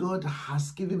Lord God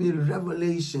has given me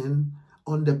revelation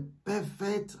on the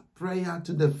perfect prayer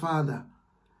to the Father.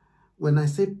 When I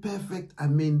say perfect, I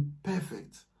mean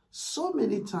perfect. So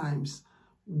many times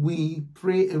we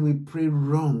pray and we pray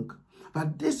wrong.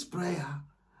 But this prayer,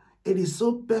 it is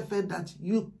so perfect that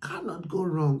you cannot go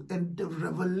wrong. And the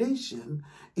revelation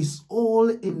is all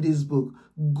in this book.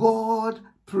 God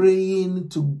praying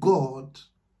to God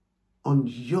on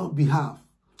your behalf.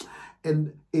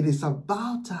 And it is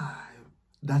about time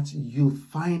that you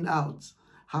find out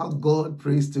how God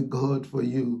prays to God for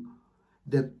you.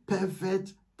 The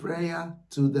perfect prayer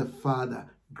to the Father.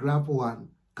 Grab one.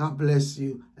 God bless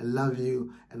you. I love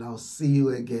you. And I'll see you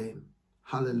again.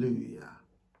 Hallelujah.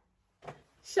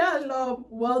 Shalom.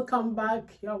 Welcome back.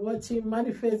 You're watching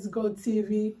Manifest God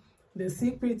TV, the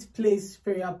Secret Place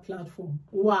Prayer Platform.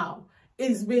 Wow.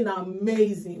 It's been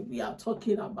amazing. We are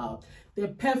talking about the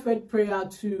perfect prayer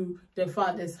to the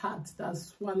Father's heart.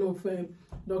 That's one of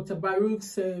Dr.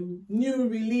 Baruch's new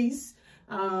release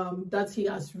that he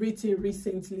has written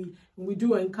recently. And we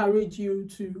do encourage you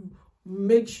to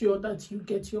make sure that you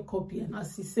get your copy. And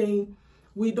as he's saying,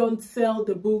 we don't sell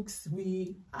the books.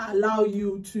 We allow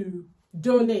you to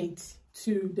donate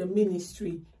to the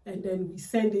ministry, and then we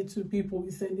send it to people.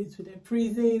 We send it to the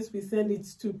prisons. We send it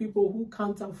to people who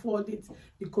can't afford it,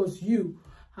 because you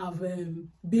have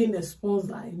been a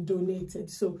sponsor and donated.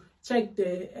 So check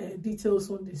the details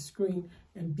on the screen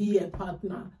and be a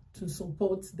partner to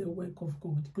support the work of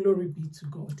God. Glory be to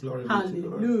God. Glory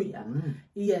Hallelujah. Be to God.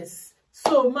 Yes.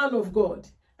 So, man of God,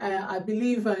 I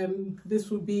believe this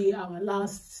will be our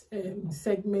last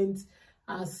segment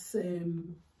as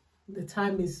the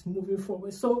time is moving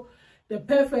forward. So the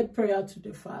perfect prayer to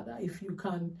the Father, if you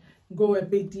can go a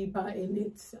bit deeper in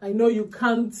it. I know you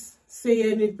can't say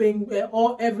anything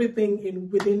or everything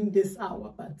within this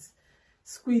hour, but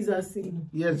squeeze us in.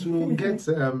 Yes, we'll get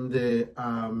the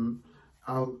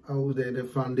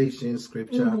foundation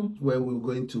scripture where we're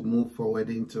going to move forward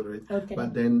into it. Okay.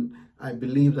 But then I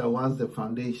believe that once the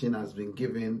foundation has been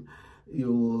given,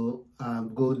 you will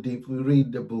go deep. We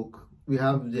read the book. We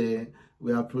have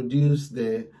produced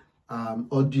the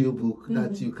audio book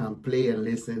that you can play and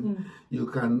listen. You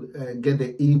can get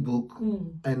the ebook,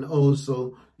 and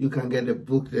also you can get the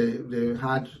book, the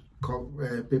hard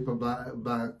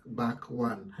paperback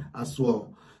one as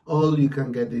well. All you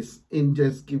can get is in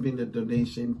just giving a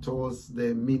donation towards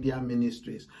the media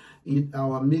ministries.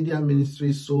 Our media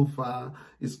ministry so far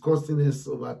is costing us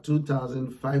over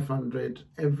 2,500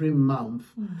 every month,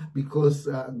 because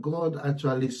God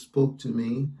actually spoke to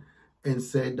me and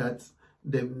said that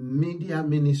the media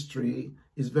ministry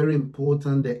is very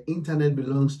important. The internet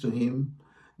belongs to him.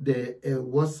 The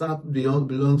WhatsApp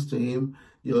belongs to him.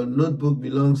 Your notebook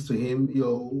belongs to him.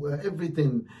 Your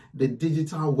everything, the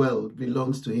digital world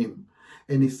belongs to him.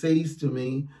 And he says to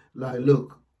me, like,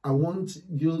 look, I want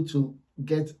you to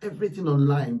get everything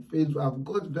online. I've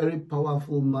got very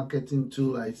powerful marketing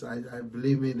tool. I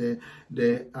believe in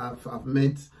I've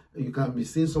met, you can be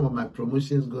seeing some of my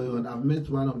promotions going on. I've met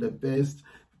one of the best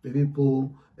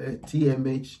people,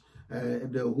 TMH,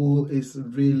 who is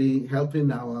really helping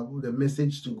the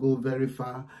message to go very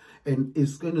far, and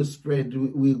it's going to spread.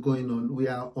 We're going on. We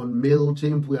are on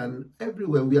MailChimp. We are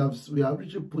everywhere. We are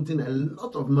really putting a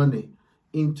lot of money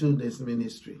into this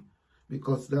ministry,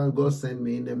 because God sent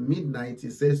me in the midnight.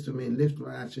 He says to me, lift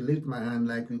my hand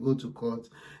like we go to court,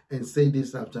 and say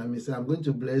this after me. He said, I'm going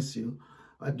to bless you,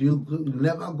 but you're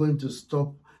never going to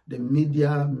stop the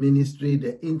media ministry,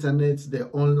 the internet, the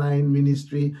online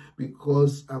ministry,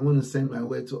 because I want to send my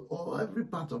word to every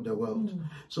part of the world.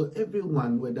 So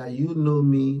everyone, whether you know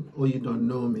me or you don't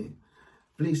know me,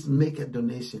 please make a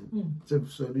donation. So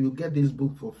you get this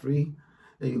book for free,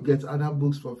 and you get other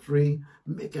books for free.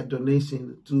 Make a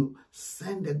donation to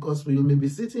send the gospel. You may be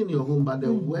sitting in your home, but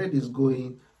the word is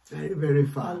going very, very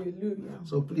far. Hallelujah.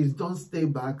 So please don't stay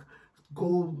back.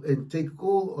 Go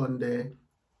on the,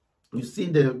 you see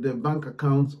the bank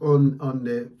accounts on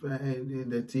the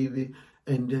TV,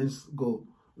 and just go.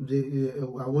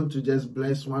 I want to just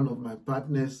bless one of my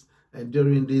partners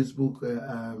during this book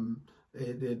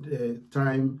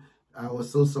time. I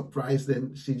was so surprised,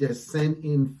 and she just sent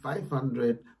in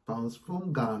 £500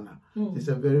 from Ghana. She's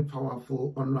a very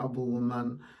powerful, honorable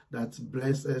woman that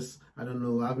blessed us. I don't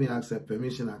know, I haven't asked her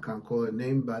permission, I can't call her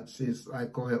name, but I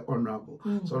call her honorable.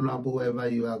 So honorable, wherever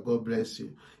you are, God bless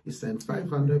you. He sent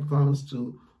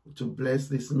 £500 to bless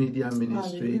this media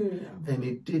ministry. Hallelujah. And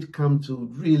it did come to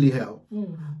really help.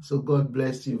 So God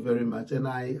bless you very much. And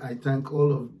I thank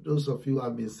all of those of you who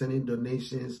have been sending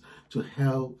donations to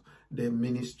help the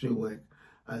ministry work.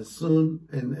 Soon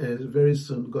and very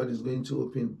soon, God is going to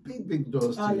open big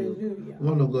doors to you.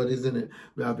 One of God, isn't it?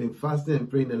 We have been fasting and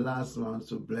praying the last month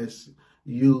to bless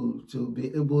you, to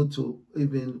be able to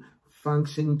even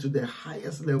function to the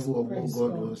highest level of what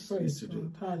God wants you to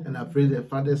do. And I pray the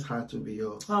Father's heart to be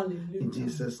yours. In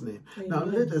Jesus' name. Amen. Now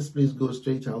let us please go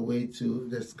straight away to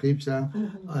the scripture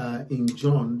in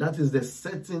John. That is the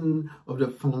setting of the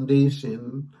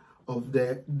foundation of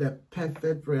the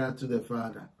perfect prayer to the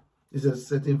Father. It's a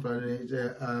setting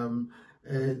foundation.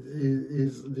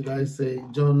 Did I say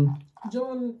John?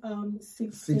 John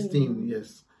 16,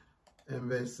 yes. And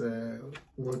verse,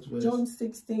 what verse? John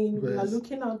 16, we are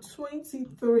looking at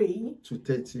 23 to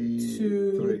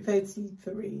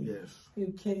 33. Yes.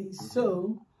 Okay,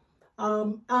 so,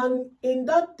 and in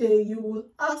that day you will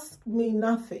ask me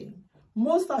nothing.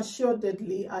 Most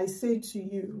assuredly, I say to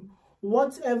you,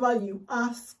 whatever you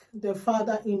ask the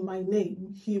Father in my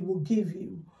name, he will give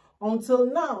you. Until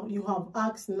now, you have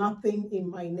asked nothing in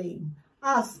my name.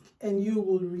 Ask and you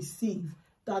will receive,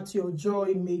 that your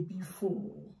joy may be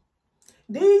full.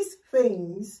 These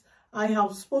things I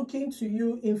have spoken to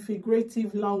you in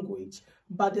figurative language,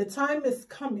 but the time is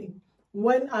coming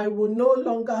when I will no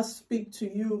longer speak to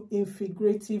you in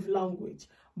figurative language,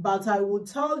 but I will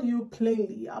tell you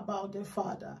plainly about the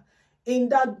Father. In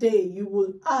that day you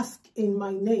will ask in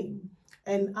my name,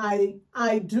 and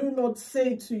I do not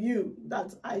say to you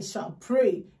that I shall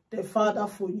pray the Father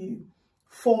for you.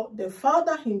 For the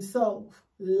Father himself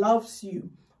loves you,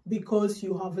 because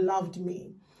you have loved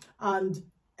me, and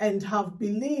have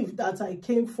believed that I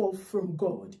came forth from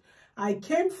God. I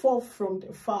came forth from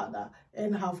the Father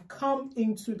and have come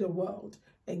into the world.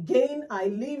 Again, I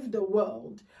leave the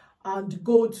world and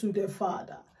go to the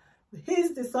Father.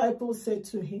 His disciples said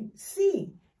to him,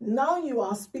 see, now you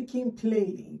are speaking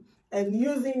plainly and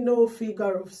using no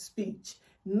figure of speech.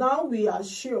 Now we are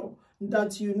sure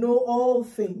that you know all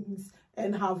things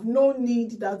and have no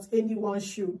need that anyone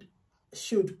should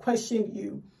question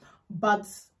you, but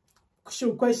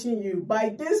should question you. By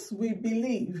this we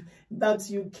believe that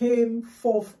you came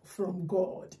forth from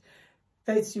God.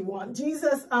 31.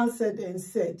 Jesus answered and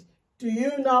said, do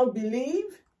you now believe?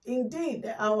 Indeed,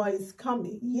 the hour is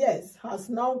coming, yes, has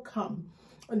now come,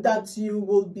 that you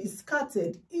will be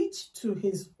scattered, each to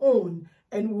his own,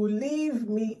 and will leave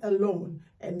me alone.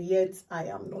 And yet I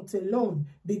am not alone,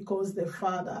 because the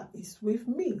Father is with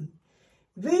me.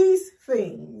 These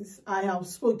things I have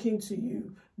spoken to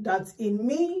you, that in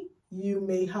me you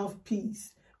may have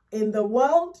peace. In the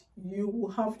world you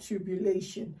will have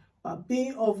tribulation, but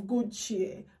be of good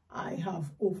cheer. I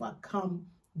have overcome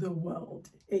the world.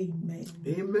 Amen.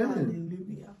 Amen.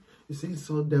 Hallelujah. You see,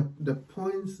 so the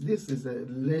points, this is a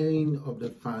laying of the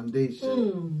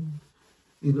foundation.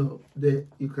 You know,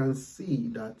 you can see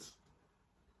that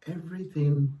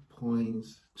everything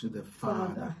points to the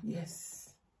Father.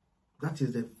 Yes. That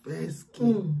is the first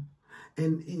key.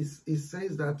 And it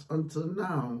says that until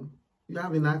now, you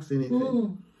haven't asked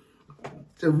anything.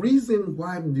 The reason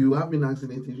why you haven't asked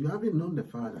anything, you haven't known the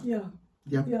Father. Yeah.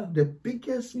 The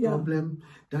biggest problem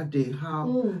that they have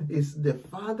is the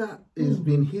Father is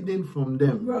being hidden from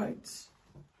them. Right.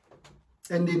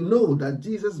 And they know that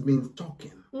Jesus has been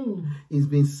talking. He's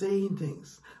been saying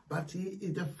things. But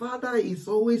the Father is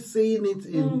always saying it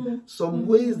in some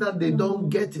ways that they don't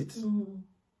get it.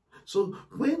 So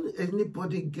when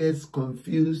anybody gets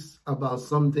confused about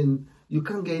something, you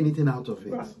can't get anything out of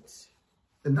it. Right.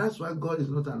 And that's why God is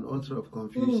not an author of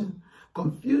confusion.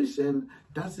 Confusion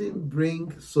doesn't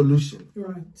bring solution.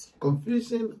 Right.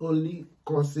 Confusion only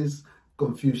causes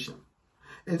confusion.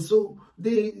 And so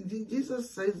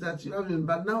Jesus says that you haven't,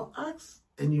 but now ask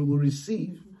and you will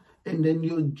receive, and then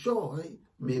your joy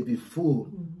may be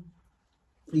full.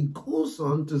 He goes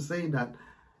on to say that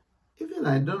even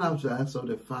I don't have to ask of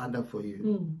the Father for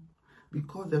you.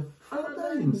 Because the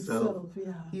Father himself,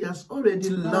 he has already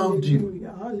loved you.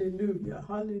 Hallelujah,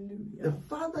 hallelujah. The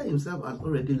Father himself has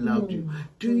already loved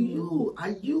you. Are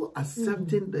you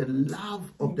accepting the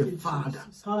love of the Father?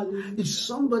 Is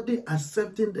somebody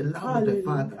accepting the love of the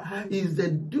Father? He is the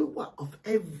doer of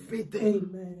everything.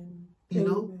 Amen. You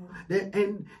know,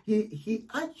 and he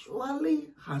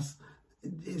actually has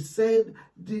said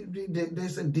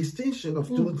there's a distinction of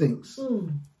two things.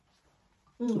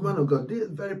 Man of God, this is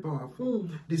very powerful.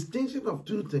 Distinction of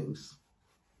two things.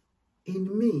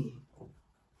 In me,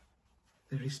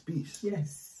 there is peace.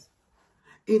 Yes.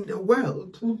 In the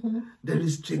world, there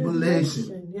is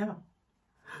tribulation. Yeah.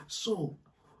 So,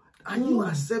 are you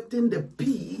accepting the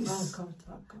peace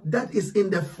that is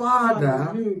in the Father?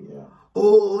 Hallelujah.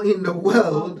 Or in the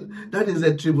world, that is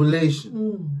a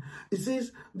tribulation. It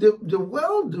says the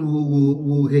world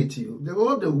will hate you.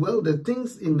 The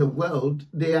things in the world,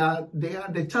 they are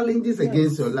the challenges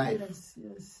against your life.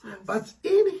 Yes. But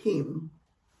in him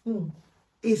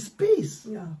is peace.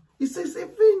 Yeah. It says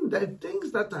even the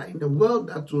things that are in the world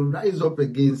that will rise up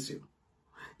against you.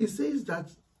 It says that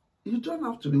you don't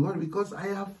have to be worried because I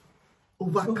have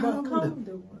overcome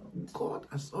the world. God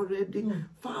has already,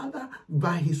 Father,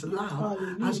 by his love,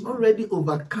 has already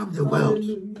overcome the world.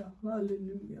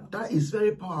 Hallelujah. That is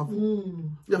very powerful.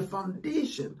 The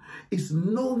foundation is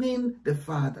knowing the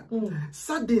Father.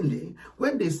 Suddenly,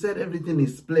 when they said everything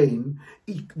is plain,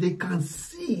 they can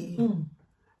see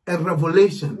a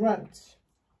revelation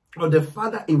of the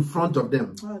Father in front of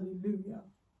them. Hallelujah.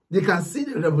 They can see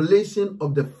the revelation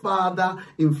of the Father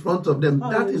in front of them.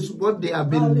 That is what they have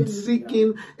been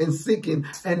seeking and seeking.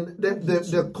 And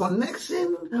the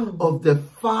connection of the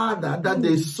Father that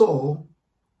they saw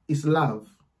is love.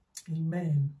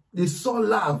 Amen. They saw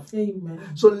love. Amen.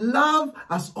 So love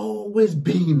has always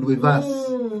been with us.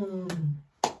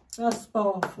 That's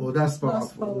powerful. Oh, that's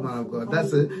powerful. Man of God.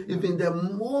 That's even the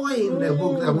more in the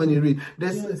book that when you read.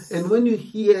 And when you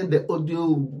hear the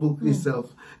audio book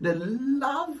itself, the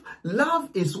love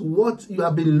is what you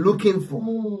have been looking for.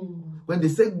 When they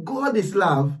say God is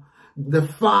love, the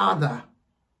Father,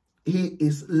 he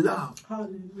is love.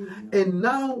 Hallelujah. And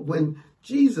now when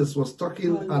Jesus was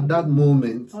talking at that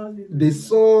moment, they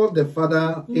saw the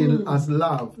Father as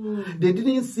love. They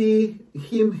didn't see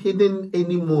him hidden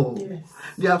anymore. Yes.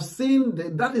 They have seen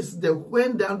that is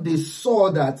when they saw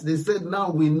that, they said,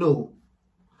 now we know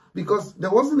Because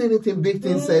there wasn't anything big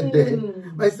thing said there.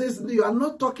 But it says you are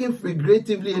not talking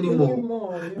figuratively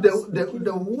anymore.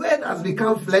 The word has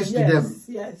become flesh to them.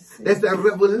 Yes. There's a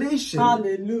revelation.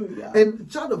 Hallelujah. And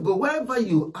child of God, wherever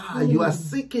you are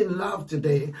seeking love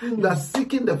today. You are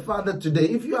seeking the Father today.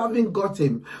 If you haven't got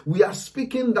him, we are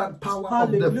speaking that power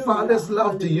of the Father's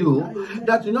love to you. Amen.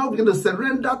 That you're now going to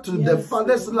surrender to the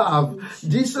Father's love.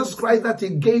 Jesus Christ that he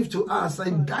gave to us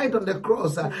and died on the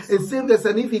cross and saved us.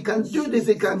 And if he can do this,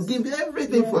 he can give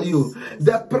everything for you.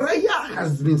 The prayer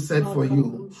has been said for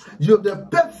you. The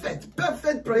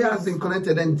perfect prayer has been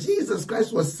connected. And Jesus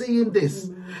Christ was saying this.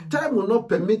 Time will not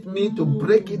permit me to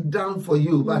break it down for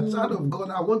you. But child of God,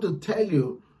 I want to tell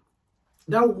you,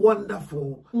 that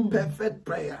wonderful, perfect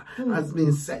prayer has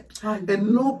been set.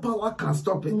 And no power can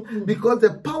stop it. Because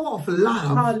the power of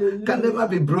love can never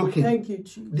be broken. Thank you,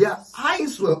 Jesus. Their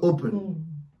eyes were open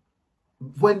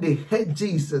when they heard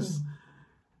Jesus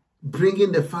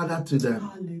bringing the Father to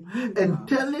them. And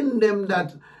telling them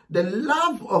that the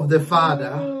love of the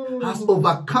Father has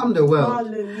overcome the world.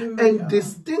 And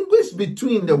distinguished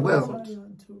between the world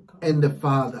and the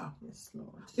Father.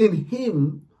 In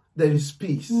him there is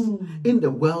peace. In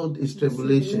the world is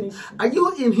tribulation. Are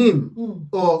you in him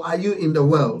or are you in the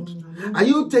world? Are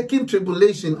you taking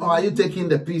tribulation or are you taking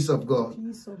the peace of God?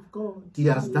 He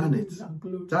has done it.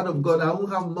 Child of God, I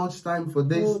won't have much time for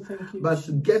this,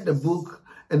 but get the book,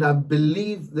 and I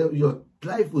believe that your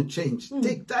life will change.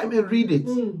 Take time and read it.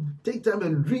 Take time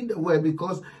and read the word,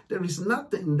 because there is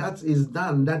nothing that is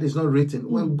done that is not written.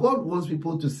 When God wants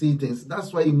people to see things,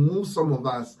 that's why he moves some of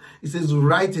us. He says,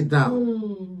 write it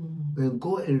down. Then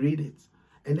go and read it.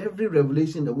 And every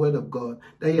revelation, the word of God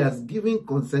that he has given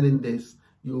concerning this,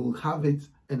 you will have it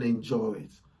and enjoy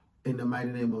it. In the mighty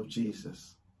name of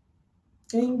Jesus.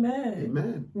 Amen.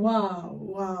 Amen.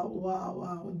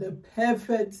 Wow. The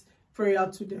perfect prayer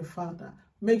to the Father.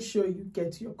 Make sure you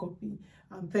get your copy.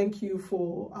 And thank you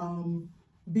for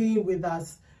being with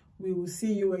us. We will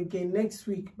see you again next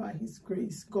week by his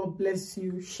grace. God bless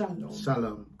you. Shalom.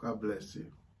 Shalom. God bless you.